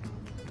necesitar.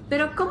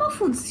 Pero ¿cómo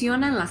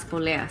funcionan las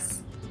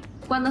poleas?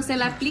 Cuando se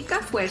le aplica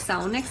fuerza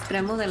a un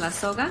extremo de la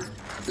soga,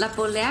 la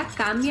polea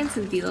cambia el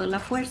sentido de la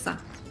fuerza.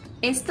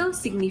 Esto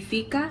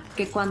significa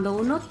que cuando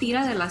uno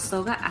tira de la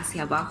soga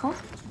hacia abajo,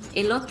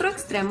 el otro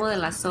extremo de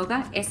la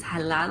soga es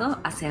jalado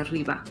hacia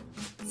arriba.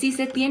 Si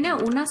se tiene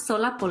una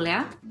sola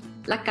polea,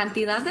 la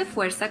cantidad de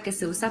fuerza que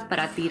se usa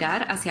para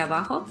tirar hacia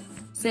abajo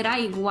será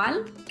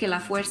igual que la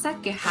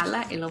fuerza que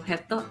jala el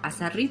objeto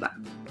hacia arriba.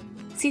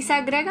 Si se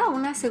agrega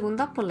una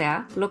segunda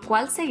polea, lo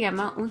cual se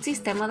llama un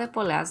sistema de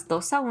poleas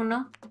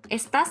 2-1,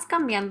 estás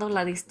cambiando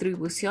la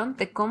distribución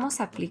de cómo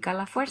se aplica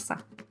la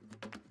fuerza.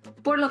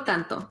 Por lo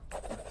tanto,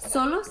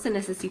 solo se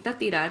necesita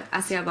tirar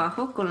hacia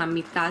abajo con la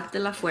mitad de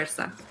la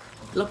fuerza,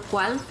 lo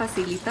cual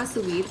facilita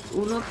subir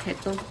un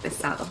objeto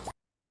pesado.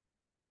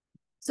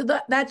 So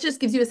that just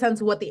gives you a sense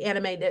of what the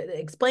animated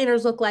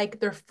explainers look like.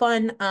 They're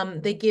fun.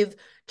 They give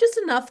just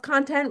enough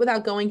content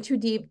without going too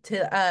deep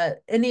to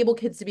enable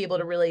kids to be able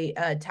to really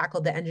tackle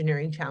the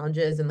engineering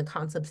challenges and the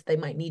concepts they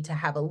might need to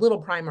have a little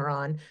primer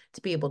on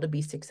to be able to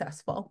be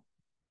successful.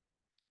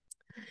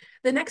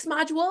 The next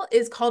module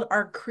is called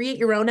our Create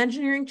Your Own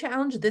Engineering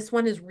Challenge. This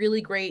one is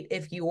really great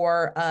if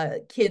your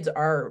kids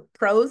are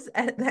pros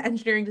at the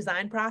engineering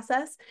design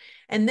process.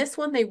 And this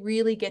one, they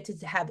really get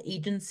to have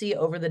agency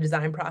over the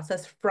design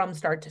process from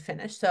start to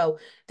finish. So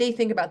they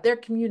think about their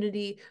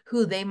community,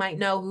 who they might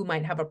know, who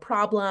might have a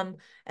problem,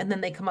 and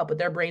then they come up with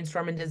their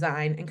brainstorm and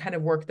design and kind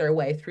of work their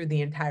way through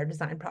the entire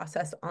design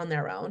process on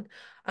their own.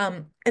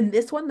 And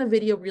this one, the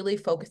video really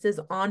focuses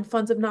on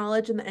funds of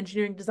knowledge in the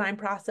engineering design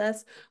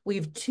process. We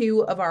have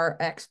two of our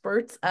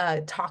experts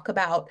talk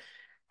about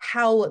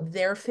how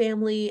their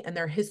family and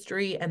their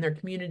history and their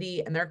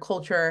community and their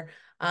culture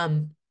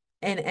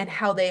and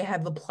how they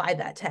have applied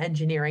that to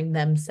engineering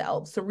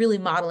themselves. So really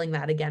modeling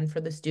that again for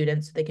the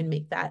students so they can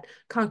make that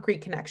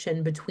concrete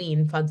connection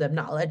between funds of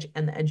knowledge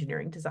and the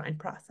engineering design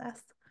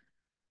process.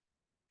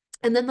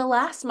 And then the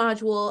last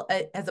module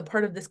as a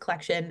part of this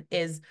collection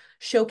is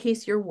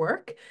Showcase Your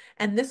Work.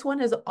 And this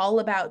one is all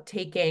about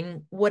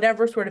taking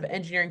whatever sort of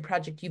engineering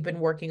project you've been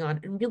working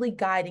on and really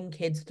guiding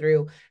kids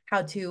through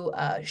how to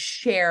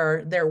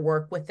share their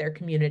work with their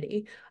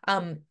community.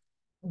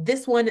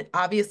 This one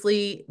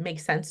obviously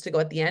makes sense to go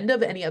at the end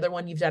of any other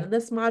one you've done in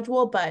this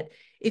module, but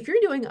if you're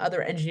doing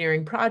other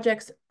engineering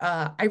projects,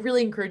 I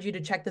really encourage you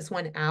to check this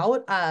one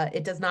out.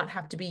 It does not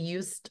have to be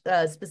used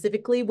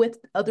specifically with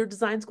other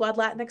Design Squad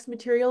Latinx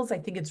materials. I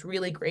think it's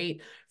really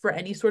great for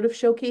any sort of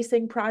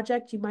showcasing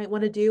project you might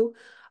want to do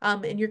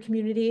in your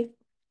community.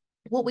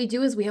 What we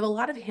do is we have a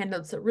lot of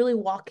handouts that really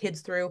walk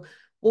kids through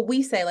what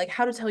we say, like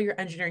how to tell your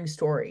engineering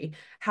story,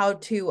 how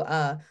to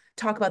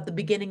talk about the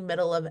beginning,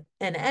 middle, of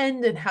and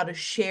end, and how to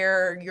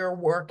share your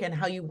work and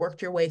how you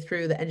worked your way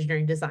through the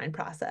engineering design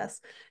process.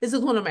 This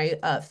is one of my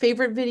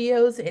favorite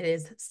videos. It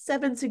is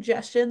 7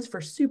 suggestions for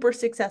super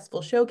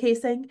successful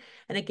showcasing,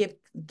 and it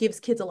gives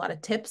kids a lot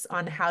of tips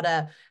on how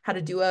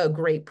to do a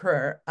great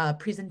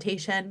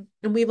presentation.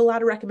 And we have a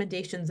lot of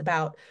recommendations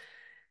about,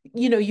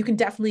 you can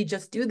definitely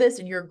just do this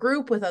in your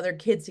group with other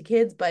kids to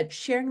kids, but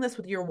sharing this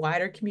with your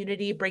wider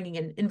community, bringing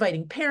in,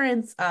 inviting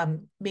parents,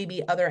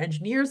 maybe other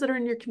engineers that are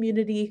in your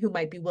community who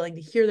might be willing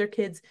to hear their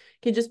kids,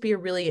 can just be a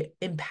really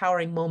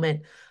empowering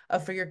moment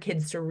for your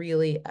kids to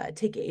really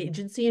take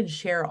agency and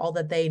share all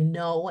that they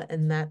know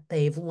and that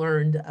they've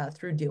learned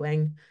through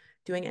doing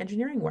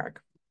engineering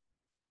work.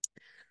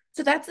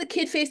 So that's the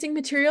kid-facing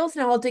materials.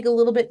 Now I'll dig a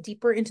little bit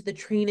deeper into the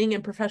training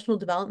and professional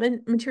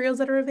development materials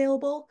that are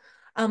available.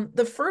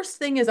 The first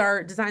thing is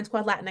our Design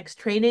Squad Latinx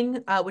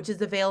training, which is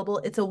available.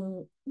 It's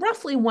a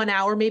roughly 1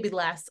 hour, maybe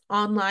less,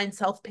 online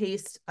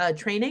self-paced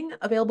training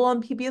available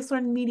on PBS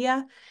Learning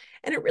Media.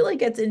 And it really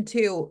gets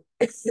into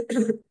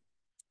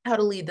how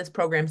to lead this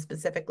program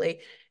specifically.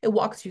 It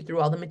walks you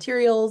through all the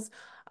materials.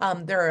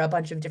 There are a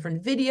bunch of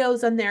different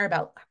videos on there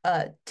about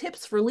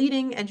tips for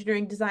leading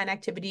engineering design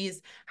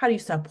activities, how do you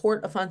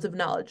support a funds of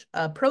knowledge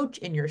approach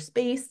in your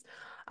space.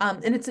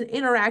 And it's an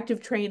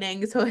interactive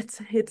training, so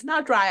it's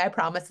not dry, I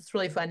promise. It's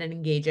really fun and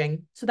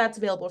engaging. So that's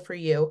available for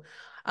you.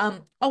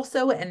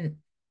 Also, and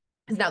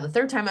it's now the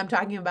 3rd time I'm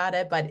talking about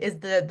it, but is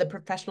the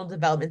professional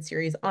development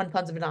series on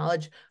funds of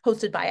knowledge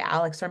hosted by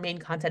Alex, our main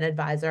content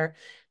advisor.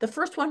 The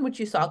first one, which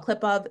you saw a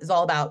clip of, is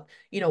all about,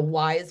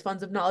 why is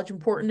funds of knowledge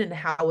important and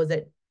how was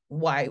it,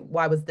 why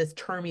was this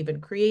term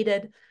even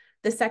created?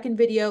 The second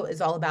video is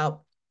all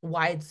about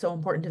why it's so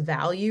important to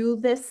value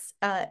this,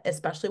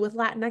 especially with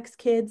Latinx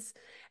kids.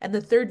 And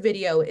the third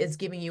video is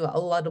giving you a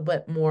little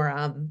bit more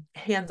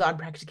hands-on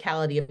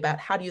practicality about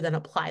how do you then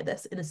apply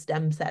this in a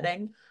STEM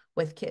setting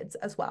with kids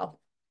as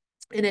well.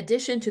 In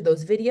addition to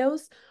those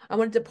videos, I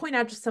wanted to point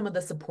out just some of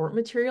the support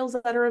materials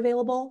that are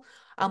available.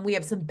 We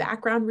have some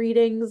background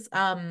readings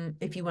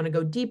if you want to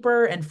go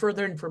deeper, and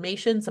further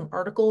information, some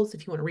articles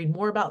if you want to read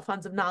more about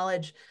funds of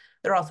knowledge.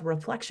 There are also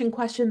reflection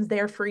questions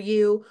there for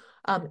you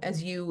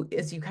as you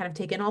kind of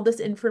take in all this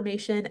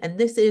information. And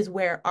this is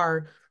where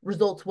our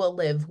results will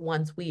live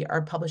once we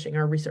are publishing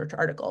our research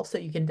article. So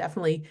you can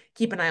definitely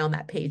keep an eye on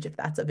that page if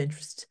that's of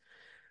interest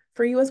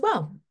for you as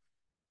well.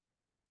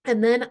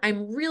 And then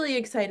I'm really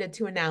excited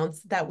to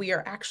announce that we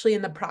are actually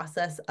in the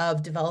process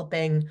of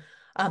developing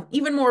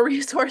even more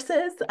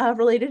resources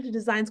related to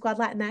Design Squad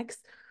Latinx.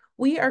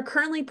 We are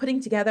currently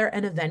putting together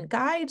an event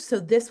guide. So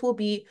this will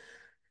be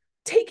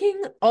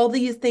taking all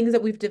these things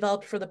that we've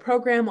developed for the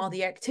program, all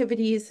the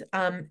activities,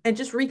 and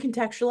just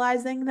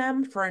recontextualizing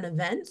them for an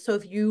event. So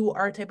if you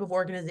are a type of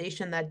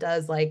organization that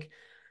does like,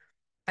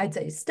 I'd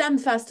say STEM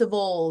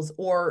festivals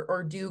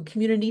or do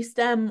community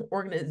STEM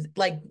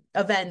like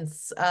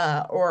events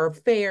or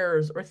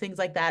fairs or things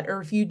like that,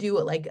 or if you do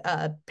like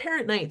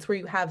parent nights where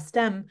you have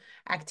STEM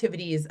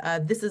activities,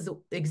 this is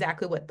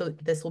exactly what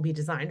this will be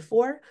designed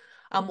for.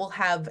 We'll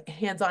have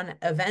hands-on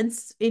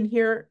events in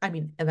here.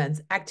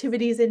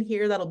 Activities in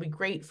here that'll be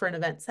great for an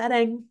event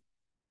setting.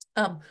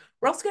 We're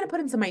also going to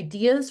put in some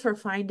ideas for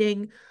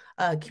finding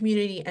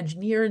community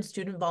engineer and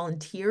student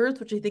volunteers,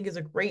 which I think is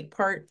a great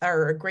part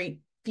or a great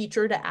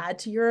feature to add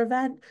to your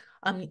event.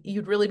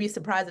 You'd really be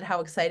surprised at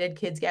how excited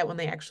kids get when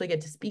they actually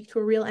get to speak to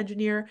a real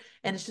engineer.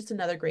 And it's just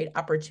another great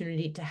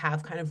opportunity to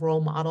have kind of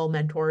role model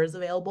mentors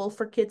available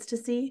for kids to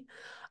see.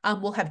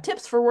 We'll have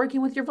tips for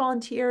working with your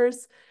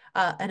volunteers,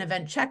 an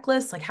event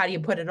checklist, like how do you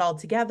put it all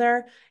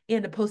together,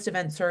 and a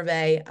post-event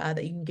survey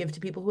that you can give to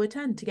people who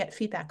attend to get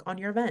feedback on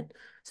your event.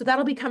 So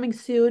that'll be coming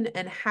soon,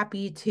 and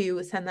happy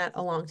to send that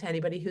along to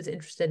anybody who's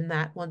interested in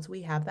that once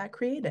we have that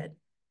created.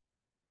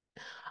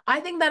 I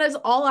think that is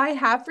all I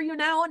have for you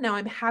now. Now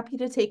I'm happy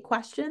to take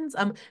questions.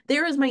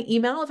 There is my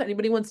email. If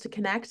anybody wants to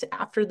connect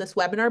after this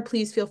webinar,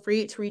 please feel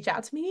free to reach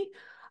out to me.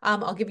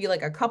 I'll give you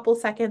like a couple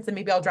seconds and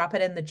maybe I'll drop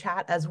it in the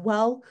chat as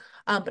well.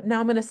 But now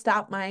I'm going to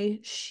stop my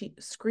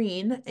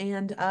screen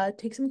and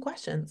take some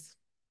questions.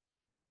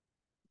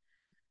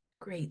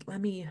 Great.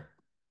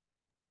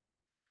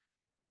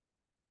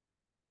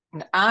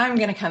 I'm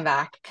going to come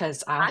back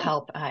because I'll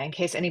help in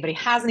case anybody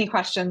has any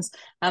questions.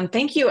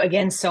 Thank you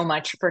again so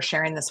much for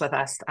sharing this with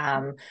us.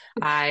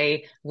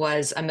 I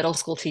was a middle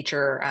school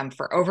teacher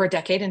for over a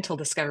decade until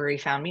DiscoverE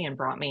found me and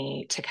brought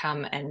me to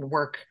come and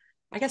work,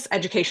 I guess,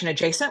 education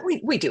adjacent.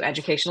 We do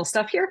educational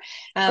stuff here.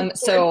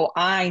 So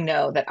I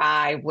know that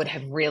I would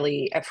have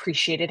really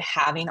appreciated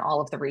having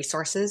all of the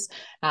resources.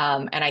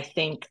 And I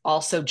think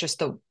also just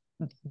the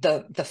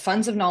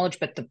funds of knowledge,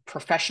 but the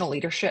professional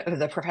leadership,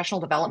 the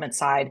professional development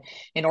side,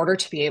 in order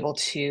to be able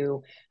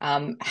to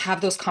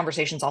have those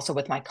conversations also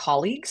with my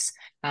colleagues.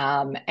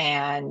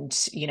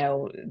 And, you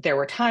know, there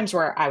were times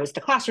where I was the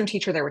classroom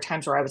teacher. There were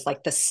times where I was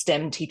like the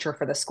STEM teacher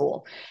for the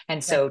school.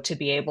 And so to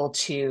be able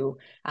to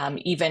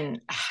even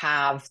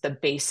have the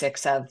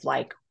basics of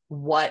like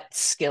what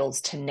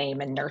skills to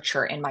name and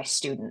nurture in my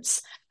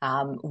students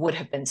would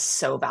have been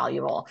so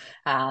valuable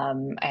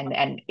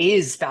and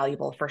is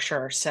valuable for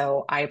sure.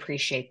 So I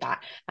appreciate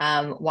that.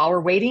 While we're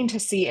waiting to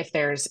see if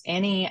there's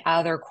any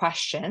other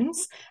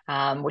questions,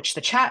 which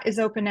the chat is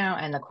open now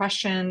and the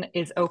question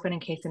is open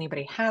in case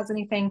anybody has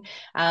anything.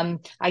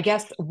 I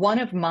guess one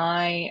of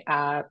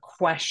my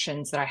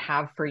questions that I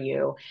have for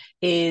you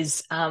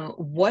is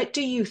what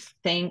do you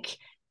think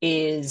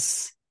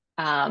is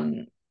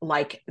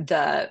like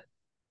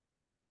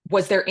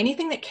was there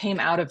anything that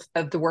came out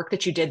of the work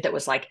that you did that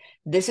was like,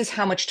 this is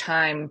how much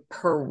time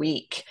per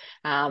week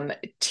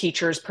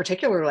teachers,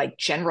 particularly like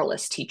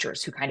generalist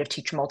teachers who kind of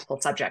teach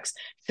multiple subjects,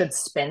 should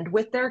spend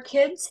with their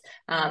kids?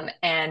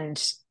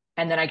 And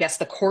then I guess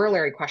the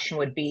corollary question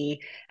would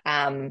be,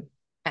 and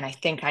I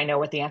think I know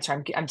what the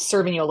answer, I'm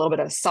serving you a little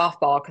bit of a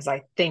softball because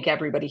I think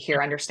everybody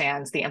here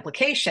understands the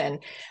implication.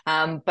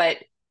 But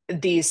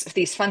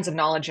these funds of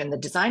knowledge in the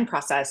design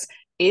process,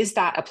 is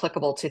that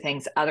applicable to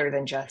things other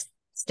than just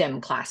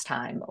STEM class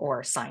time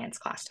or science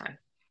class time?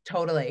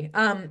 Totally.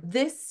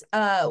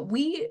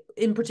 We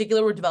in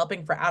particular were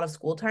developing for out of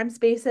school time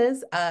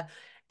spaces.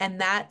 And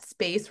that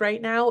space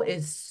right now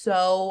is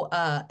so,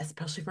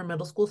 especially for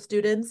middle school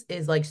students,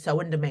 is like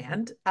so in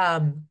demand.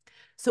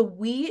 So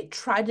we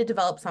tried to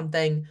develop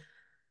something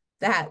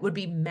that would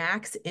be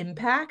max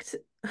impact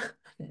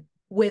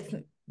with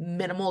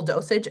minimal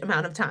dosage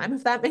amount of time,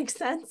 if that makes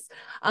sense.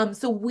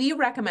 So we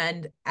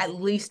recommend at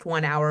least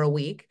 1 hour a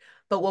week.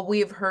 But what we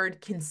have heard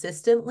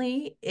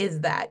consistently is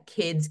that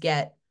kids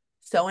get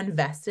so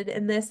invested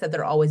in this that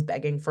they're always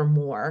begging for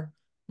more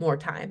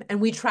time.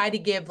 And we try to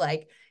give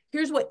like,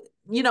 here's what,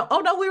 you know, oh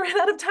no, we ran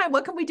out of time.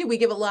 What can we do? We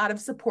give a lot of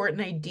support and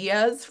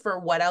ideas for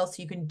what else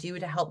you can do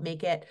to help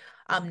make it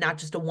not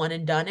just a one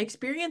and done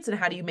experience, and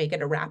how do you make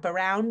it a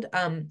wraparound.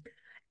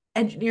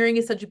 Engineering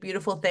is such a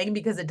beautiful thing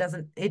because it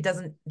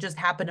doesn't just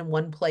happen in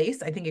one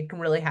place. I think it can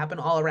really happen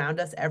all around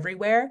us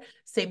everywhere.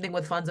 Same thing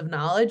with funds of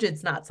knowledge.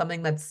 It's not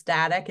something that's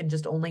static and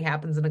just only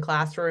happens in a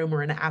classroom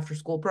or in an after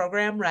school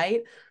program,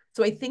 right?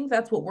 So I think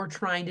that's what we're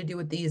trying to do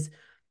with these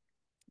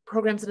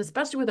programs, and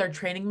especially with our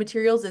training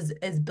materials,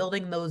 is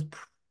building those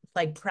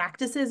like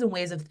practices and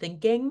ways of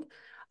thinking,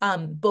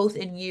 both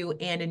in you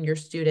and in your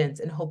students.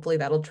 And hopefully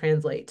that'll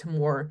translate to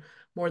more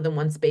than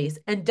one space,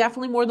 and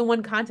definitely more than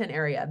one content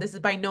area. This is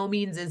by no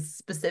means is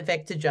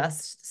specific to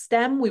just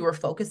STEM. We were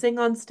focusing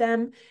on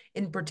STEM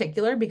in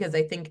particular because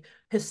I think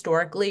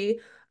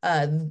historically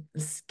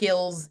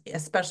skills,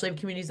 especially of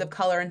communities of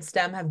color in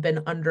STEM, have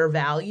been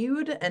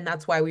undervalued. And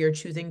that's why we are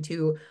choosing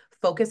to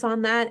focus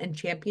on that and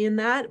champion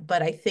that.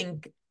 But I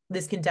think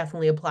this can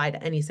definitely apply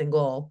to any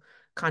single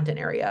content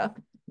area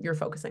you're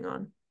focusing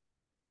on.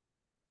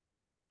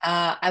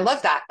 I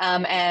love that.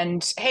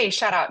 And hey,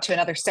 shout out to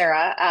another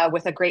Sarah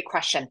with a great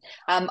question.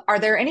 Are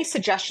there any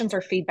suggestions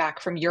or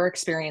feedback from your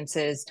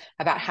experiences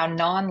about how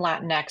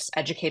non-Latinx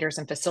educators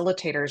and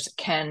facilitators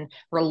can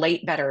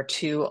relate better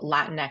to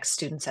Latinx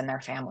students and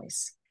their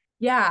families?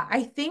 Yeah,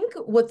 I think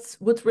what's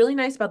really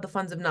nice about the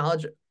funds of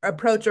knowledge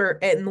approach,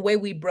 and the way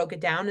we broke it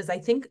down, is I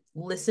think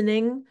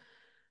listening,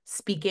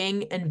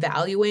 speaking, and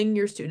valuing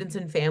your students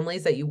and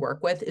families that you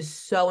work with is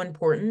so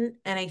important.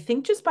 And I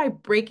think just by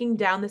breaking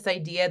down this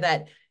idea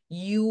that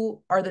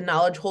you are the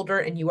knowledge holder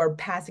and you are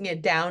passing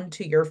it down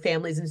to your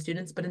families and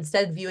students, but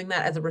instead viewing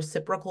that as a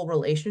reciprocal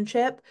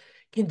relationship,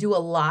 can do a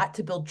lot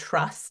to build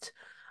trust.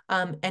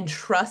 And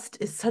trust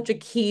is such a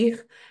key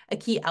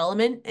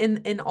element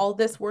in all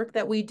this work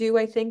that we do,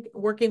 I think,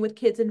 working with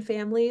kids and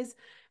families.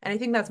 And I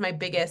think that's my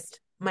biggest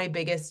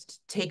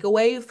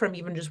takeaway from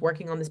even just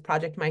working on this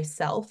project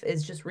myself,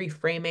 is just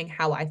reframing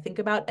how I think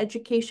about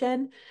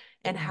education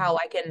and how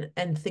I can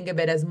and think of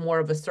it as more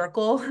of a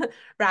circle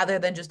rather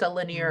than just a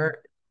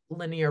linear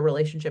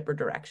relationship or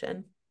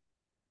direction.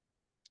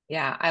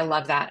 Yeah, I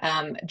love that.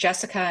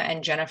 Jessica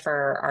and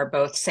Jennifer are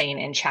both saying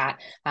in chat,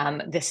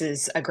 this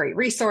is a great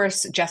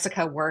resource.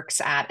 Jessica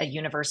works at a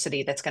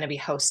university that's going to be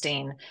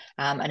hosting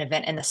an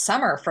event in the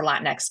summer for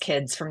Latinx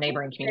kids from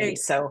neighboring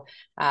communities. So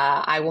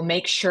I will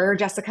make sure,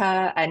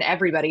 Jessica and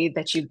everybody,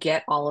 that you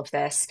get all of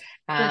this.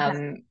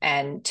 And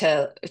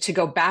to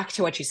go back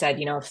to what you said,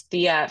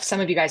 if some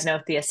of you guys know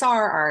Thea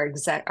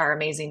Sarr, our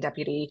amazing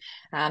deputy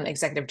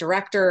executive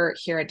director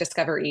here at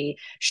DiscoverE,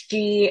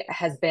 she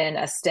has been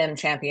a STEM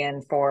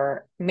champion for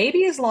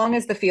maybe as long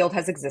as the field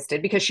has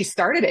existed, because she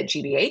started at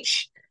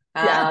GBH.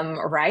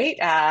 Right?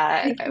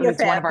 It was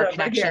one of our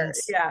connections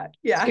to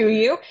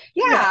you.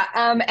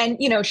 And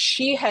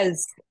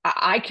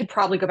I could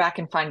probably go back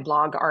and find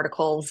blog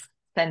articles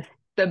since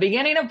the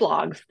beginning of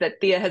blogs that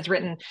Thea has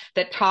written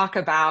that talk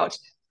about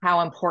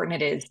how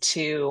important it is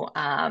to,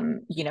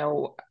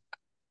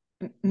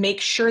 make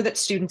sure that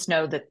students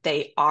know that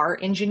they are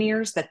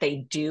engineers, that they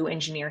do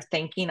engineer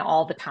thinking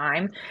all the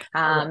time,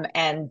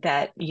 and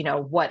that,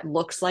 what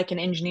looks like an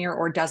engineer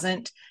or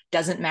doesn't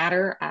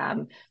matter.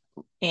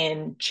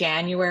 In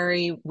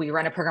January, we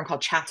run a program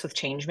called Chats with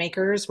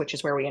Changemakers, which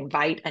is where we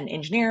invite an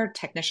engineer,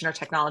 technician, or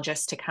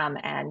technologist to come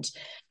and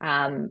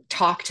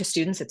talk to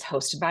students. It's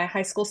hosted by a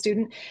high school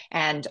student.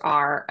 And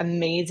our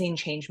amazing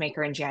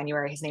changemaker in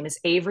January, his name is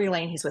Avery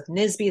Lane. He's with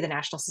NSBE, the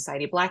National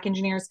Society of Black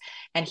Engineers.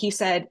 And he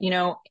said,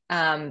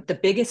 the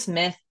biggest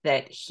myth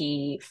that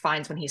he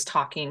finds when he's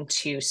talking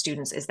to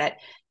students is that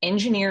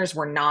engineers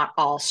were not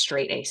all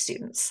straight A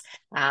students.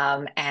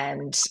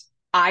 And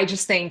I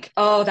just think,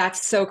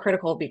 that's so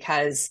critical,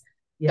 because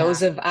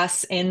those of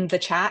us in the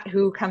chat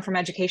who come from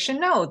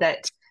education know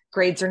that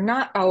grades are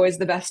not always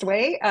the best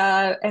way.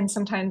 And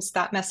sometimes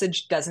that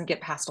message doesn't get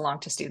passed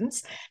along to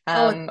students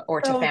or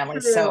to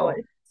families. True. So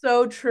it's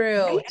so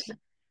true. Right?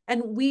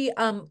 And we,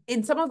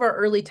 in some of our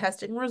early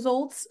testing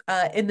results,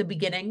 in the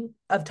beginning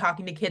of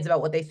talking to kids about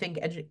what they think,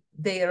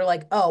 they are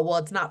like, oh, well,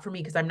 it's not for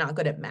me because I'm not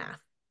good at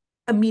math,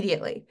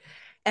 immediately.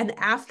 And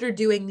after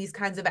doing these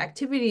kinds of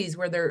activities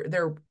where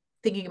they're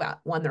thinking about,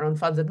 one, their own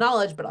funds of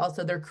knowledge, but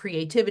also their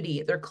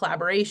creativity, their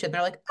collaboration,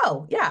 they're like,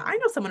 oh yeah, I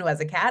know someone who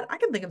has a cat. I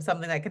can think of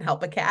something that can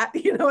help a cat.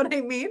 You know what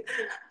I mean?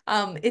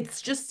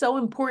 It's just so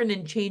important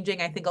in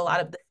changing, I think, a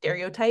lot of the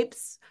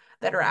stereotypes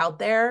that are out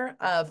there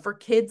for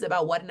kids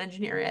about what an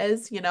engineer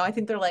is. I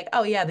think they're like,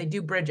 oh yeah, they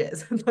do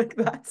bridges. And like,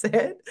 that's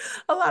it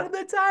a lot of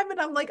the time. And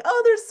I'm like,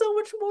 oh, there's so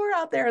much more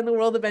out there in the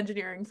world of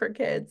engineering for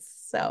kids.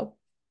 So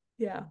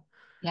yeah.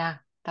 Yeah.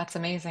 That's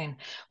amazing.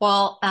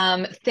 Well,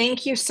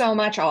 thank you so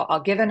much. I'll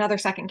give another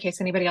second in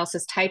case anybody else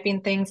is typing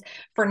things.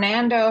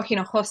 Fernando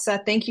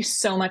Hinojosa, thank you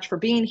so much for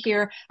being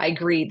here. I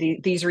agree.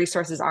 These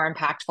resources are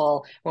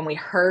impactful. When we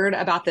heard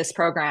about this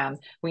program,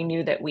 we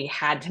knew that we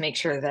had to make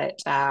sure that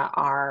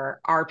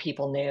our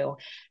people knew.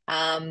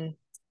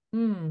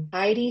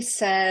 Heidi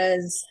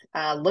says,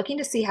 looking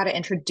to see how to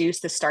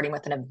introduce this starting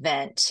with an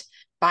event.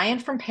 Buy-in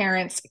from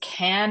parents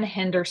can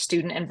hinder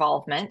student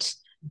involvement,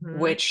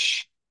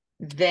 which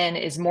then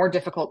is more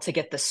difficult to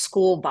get the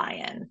school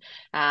buy-in.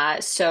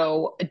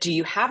 So do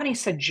you have any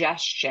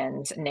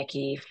suggestions,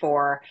 Nikki,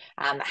 for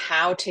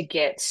how to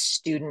get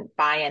student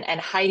buy-in?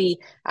 And Heidi,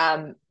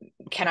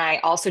 can I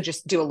also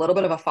just do a little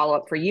bit of a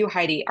follow-up for you,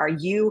 Heidi? Are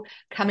you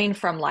coming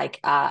from like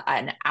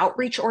an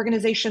outreach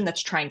organization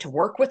that's trying to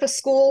work with a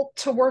school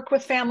to work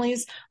with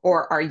families?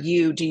 Or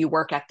do you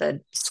work at the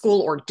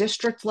school or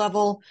district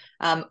level?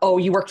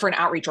 You work for an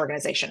outreach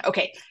organization.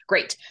 Okay,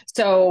 great.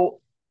 So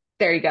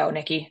there you go,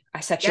 Nikki. I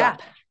set you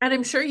up. And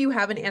I'm sure you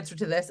have an answer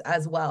to this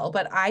as well,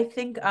 but I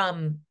think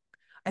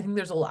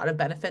there's a lot of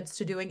benefits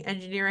to doing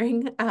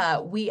engineering.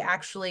 We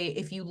actually,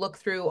 if you look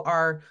through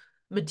our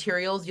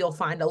materials, you'll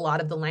find a lot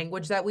of the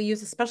language that we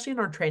use, especially in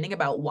our training,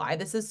 about why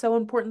this is so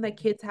important that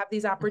kids have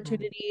these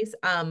opportunities.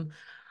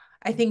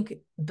 I think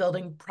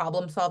building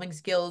problem-solving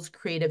skills,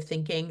 creative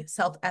thinking,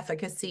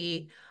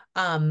 self-efficacy,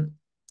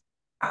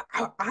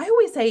 I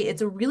always say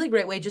it's a really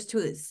great way just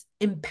to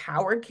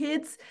empower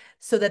kids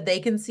so that they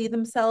can see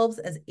themselves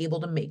as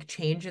able to make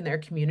change in their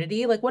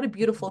community. Like, what a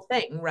beautiful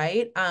thing,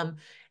 right?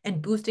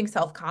 And boosting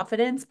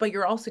self-confidence, but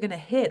you're also going to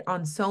hit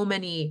on so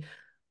many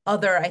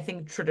other, I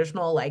think,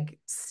 traditional like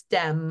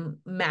STEM,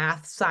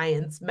 math,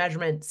 science,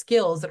 measurement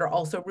skills that are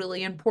also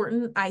really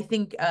important. I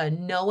think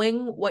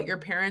knowing what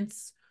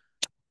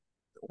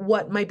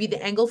might be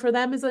the angle for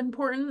them is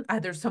important.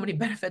 There's so many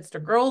benefits to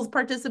girls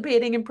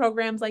participating in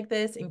programs like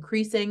this,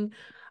 increasing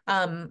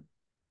um,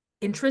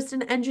 interest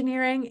in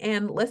engineering.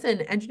 And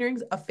listen,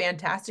 engineering's a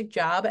fantastic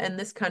job, and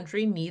this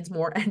country needs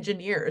more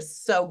engineers.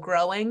 So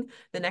growing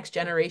the next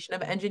generation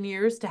of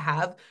engineers to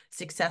have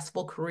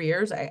successful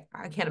careers, I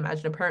can't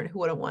imagine a parent who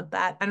wouldn't want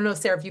that. I don't know,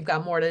 Sarah, if you've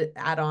got more to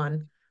add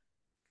on.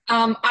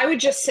 I would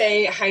just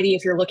say, Heidi,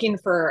 if you're looking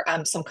for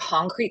some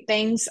concrete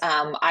things,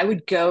 I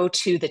would go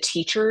to the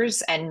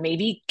teachers and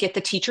maybe get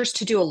the teachers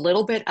to do a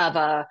little bit of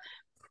a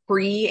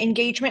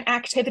pre-engagement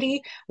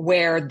activity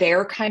where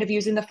they're kind of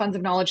using the funds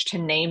of knowledge to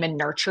name and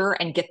nurture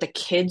and get the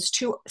kids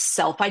to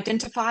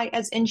self-identify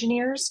as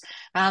engineers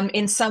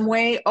in some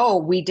way. Oh,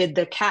 we did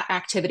the cat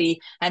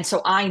activity, and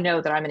so I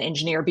know that I'm an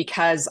engineer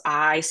because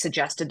I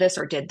suggested this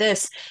or did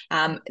this.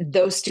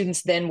 Those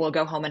students then will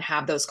go home and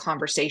have those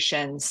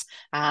conversations,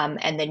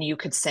 and then you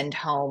could send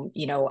home,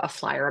 a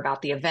flyer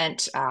about the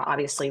event.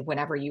 Obviously,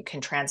 whenever you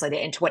can translate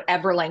it into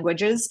whatever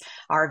languages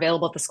are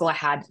available at the school. I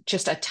had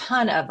just a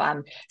ton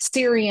of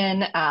Syrian,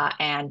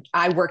 and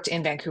I worked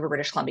in Vancouver,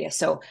 British Columbia.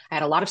 So I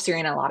had a lot of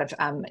Syrian and a lot of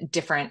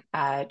different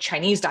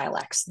Chinese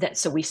dialects.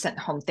 So we sent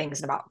home things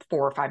in about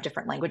 4 or 5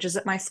 different languages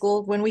at my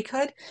school when we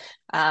could.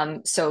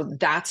 So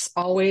that's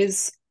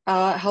always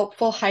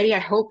helpful. Heidi, I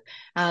hope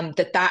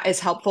that is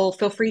helpful.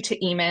 Feel free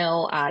to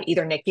email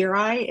either Nikki or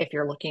I if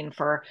you're looking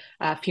for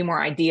a few more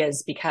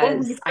ideas, Or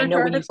because I research know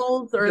when you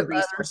articles the or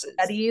resources.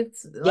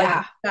 studies, like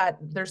Yeah, that,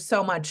 there's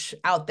so much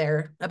out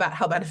there about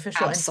how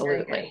beneficial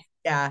engineering is. absolutely.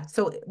 Yeah.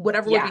 So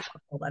whatever would be Yeah.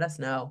 helpful, let us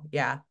know.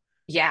 Yeah.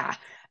 Yeah.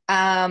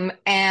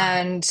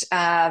 And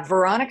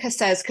Veronica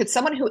says, could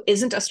someone who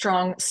isn't a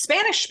strong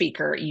Spanish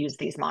speaker use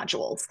these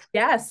modules?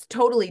 Yes,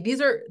 totally.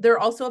 They're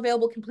also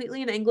available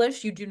completely in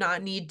English. You do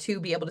not need to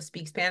be able to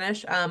speak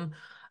Spanish. And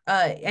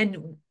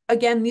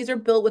again, these are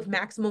built with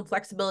maximum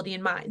flexibility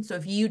in mind. So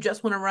if you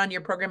just want to run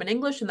your program in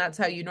English and that's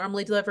how you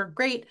normally deliver,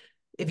 great.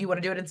 If you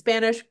want to do it in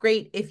Spanish,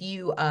 great. If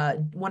you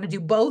want to do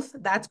both,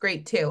 that's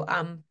great too.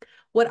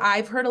 What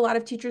I've heard a lot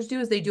of teachers do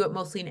is they do it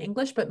mostly in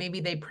English, but maybe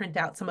they print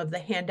out some of the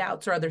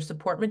handouts or other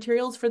support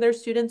materials for their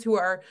students who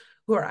are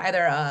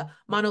either a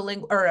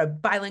monolingual or a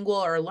bilingual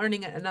or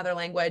learning another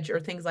language or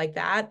things like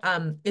that.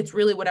 It's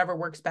really whatever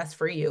works best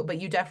for you,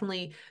 but you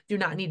definitely do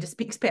not need to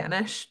speak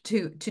Spanish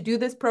to do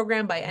this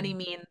program by any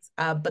means.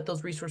 But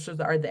those resources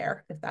are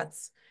there if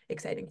that's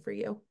exciting for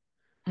you.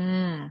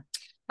 Mm.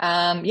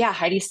 Yeah,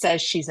 Heidi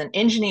says she's an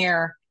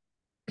engineer.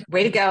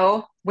 Way to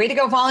go. Way to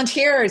go,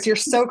 volunteers. You're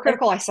so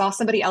critical. I saw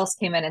somebody else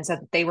came in and said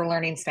that they were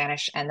learning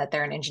Spanish and that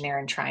they're an engineer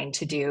and trying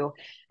to do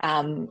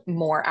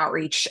more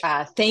outreach.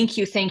 Thank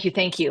you, thank you,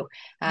 thank you.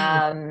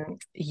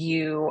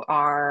 You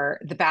are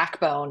the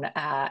backbone,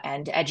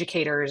 and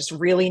educators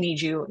really need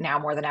you now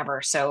more than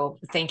ever. So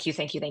thank you,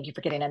 thank you, thank you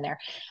for getting in there.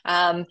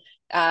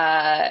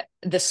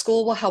 The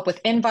school will help with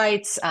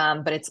invites,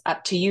 but it's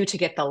up to you to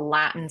get the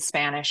Latin,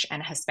 Spanish,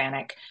 and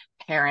Hispanic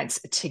parents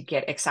to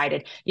get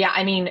excited. Yeah,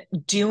 I mean,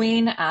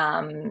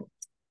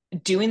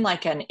 doing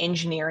like an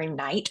engineering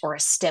night or a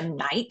STEM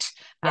night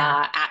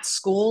at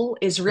school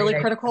is really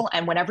critical.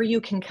 And whenever you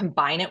can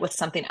combine it with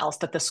something else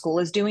that the school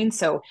is doing.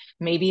 So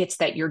maybe it's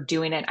that you're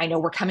doing it. I know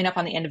we're coming up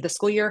on the end of the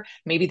school year.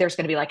 Maybe there's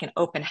going to be like an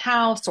open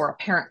house or a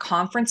parent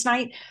conference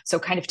night. So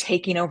kind of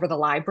taking over the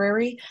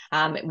library,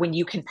 when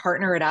you can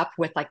partner it up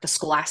with like the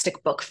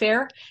Scholastic Book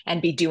Fair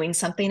and be doing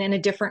something in a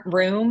different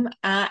room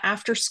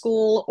after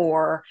school,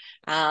 or,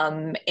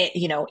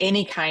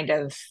 any kind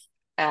of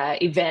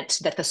event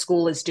that the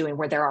school is doing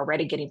where they're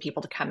already getting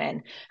people to come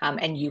in,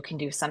 and you can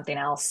do something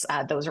else.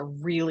 Those are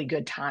really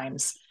good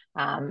times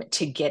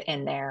to get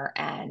in there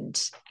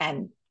and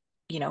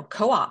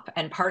co-op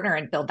and partner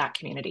and build that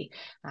community.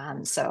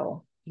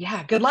 So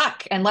yeah, good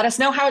luck, and let us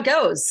know how it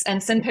goes,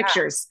 and send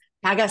pictures.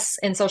 Tag us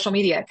in social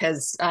media,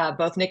 because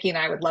both Nikki and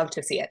I would love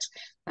to see it.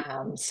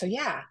 So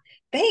yeah.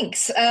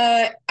 Thanks.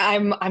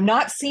 I'm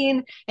not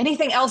seeing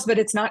anything else, but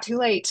it's not too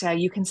late.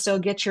 You can still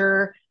get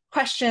your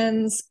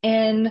questions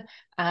in.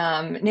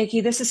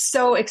 Nikki, this is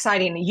so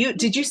exciting.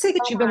 Did you say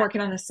that you've been working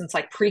on this since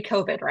like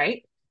pre-COVID,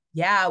 right?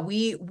 Yeah,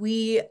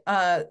 we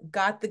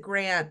got the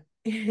grant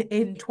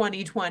in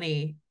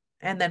 2020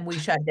 and then we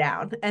shut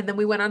down. And then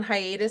we went on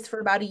hiatus for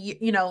about a year.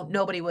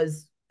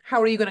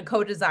 How are you going to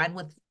co-design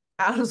with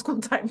out of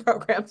school time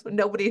programs when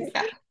nobody's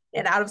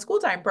in out of school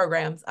time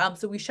programs?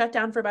 So we shut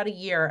down for about a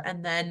year,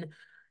 and then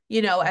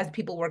as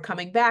people were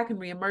coming back and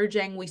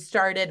reemerging, we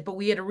started, but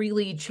we had to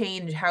really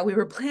change how we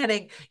were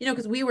planning,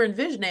 because we were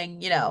envisioning,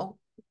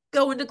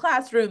 go into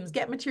classrooms,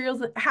 get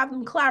materials, have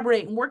them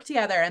collaborate and work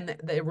together. And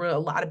there were a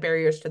lot of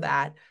barriers to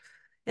that.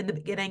 in the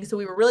beginning. So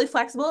we were really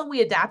flexible and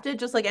we adapted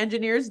just like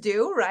engineers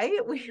do,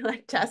 right? We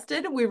like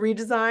tested and we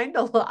redesigned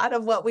a lot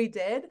of what we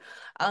did.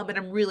 And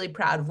I'm really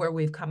proud of where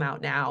we've come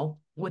out now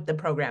with the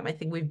program. I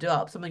think we've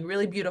developed something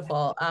really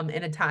beautiful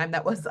in a time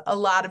that was a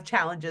lot of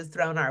challenges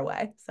thrown our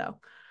way. So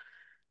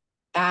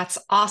that's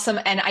awesome.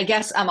 And I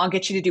guess I'll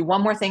get you to do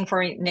one more thing for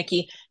me,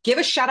 Nikki. Give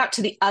a shout out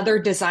to the other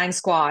Design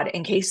Squad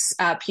in case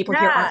people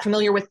here aren't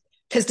familiar with,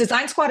 because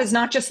Design Squad is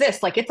not just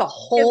this, like it's a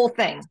whole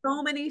thing.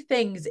 So many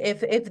things.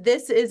 If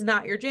this is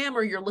not your jam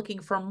or you're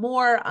looking for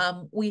more,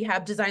 we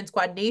have Design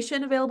Squad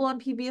Nation available on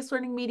PBS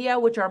Learning Media,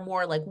 which are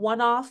more like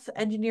one-off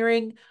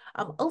engineering,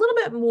 a little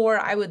bit more,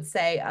 I would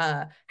say,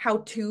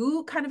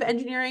 how-to kind of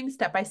engineering,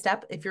 step by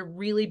step. If you're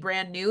really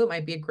brand new, it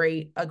might be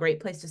a great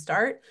place to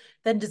start.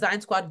 Then Design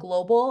Squad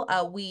Global,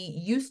 we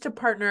used to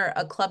partner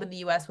a club in the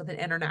US with an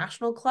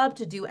international club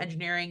to do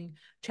engineering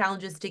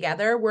challenges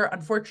together. We're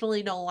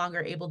unfortunately no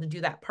longer able to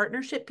do that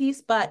partnership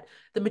piece, but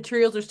the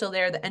materials are still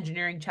there. The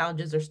engineering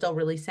challenges are still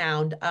really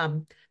sound.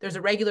 There's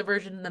a regular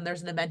version, and then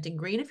there's an event in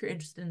green if you're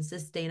interested in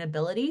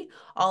sustainability,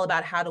 all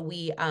about how do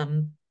we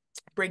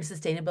bring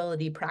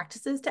sustainability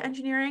practices to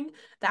engineering.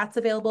 That's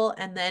available.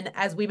 And then,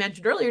 as we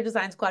mentioned earlier,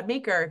 Design Squad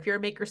Maker, if you're a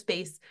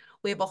makerspace,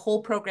 we have a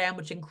whole program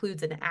which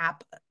includes an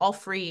app, all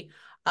free,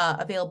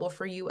 available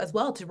for you as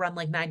well to run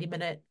like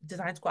 90-minute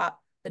Design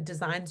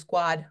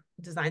Squad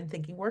design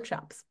thinking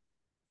workshops.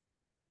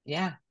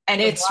 Yeah.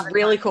 And it's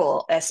really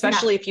cool,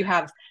 especially if you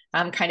have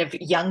kind of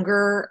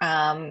younger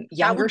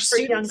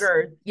students.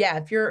 Younger. Yeah,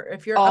 if you're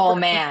oh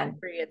man,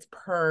 it's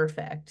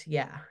perfect.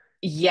 Yeah.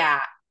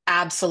 Yeah,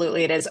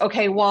 absolutely it is.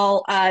 Okay,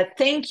 well,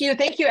 thank you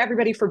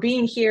everybody for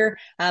being here.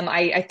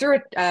 I threw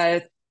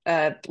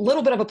a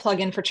little bit of a plug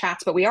in for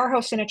chats, but we are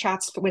hosting a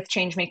chats with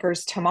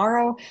Changemakers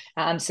tomorrow.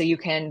 So you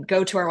can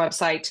go to our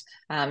website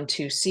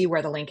to see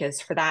where the link is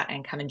for that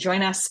and come and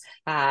join us.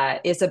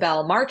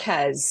 Isabel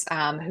Marquez,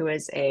 who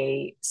is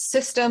an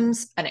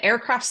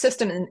aircraft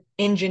system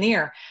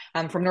engineer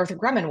from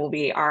Northrop Grumman, will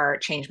be our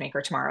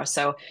Changemaker tomorrow.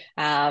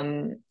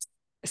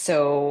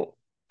 So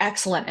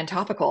excellent and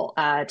topical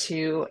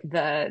to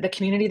the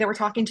community that we're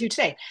talking to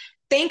today.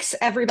 Thanks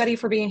everybody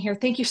for being here.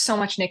 Thank you so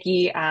much,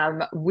 Nikki.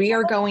 We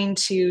are going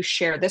to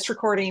share this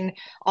recording,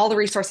 all the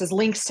resources,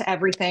 links to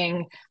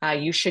everything.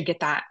 You should get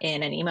that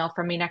in an email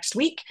from me next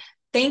week.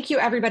 Thank you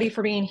everybody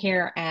for being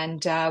here,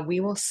 and we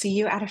will see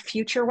you at a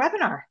future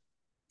webinar.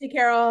 Hey,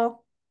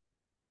 Carol.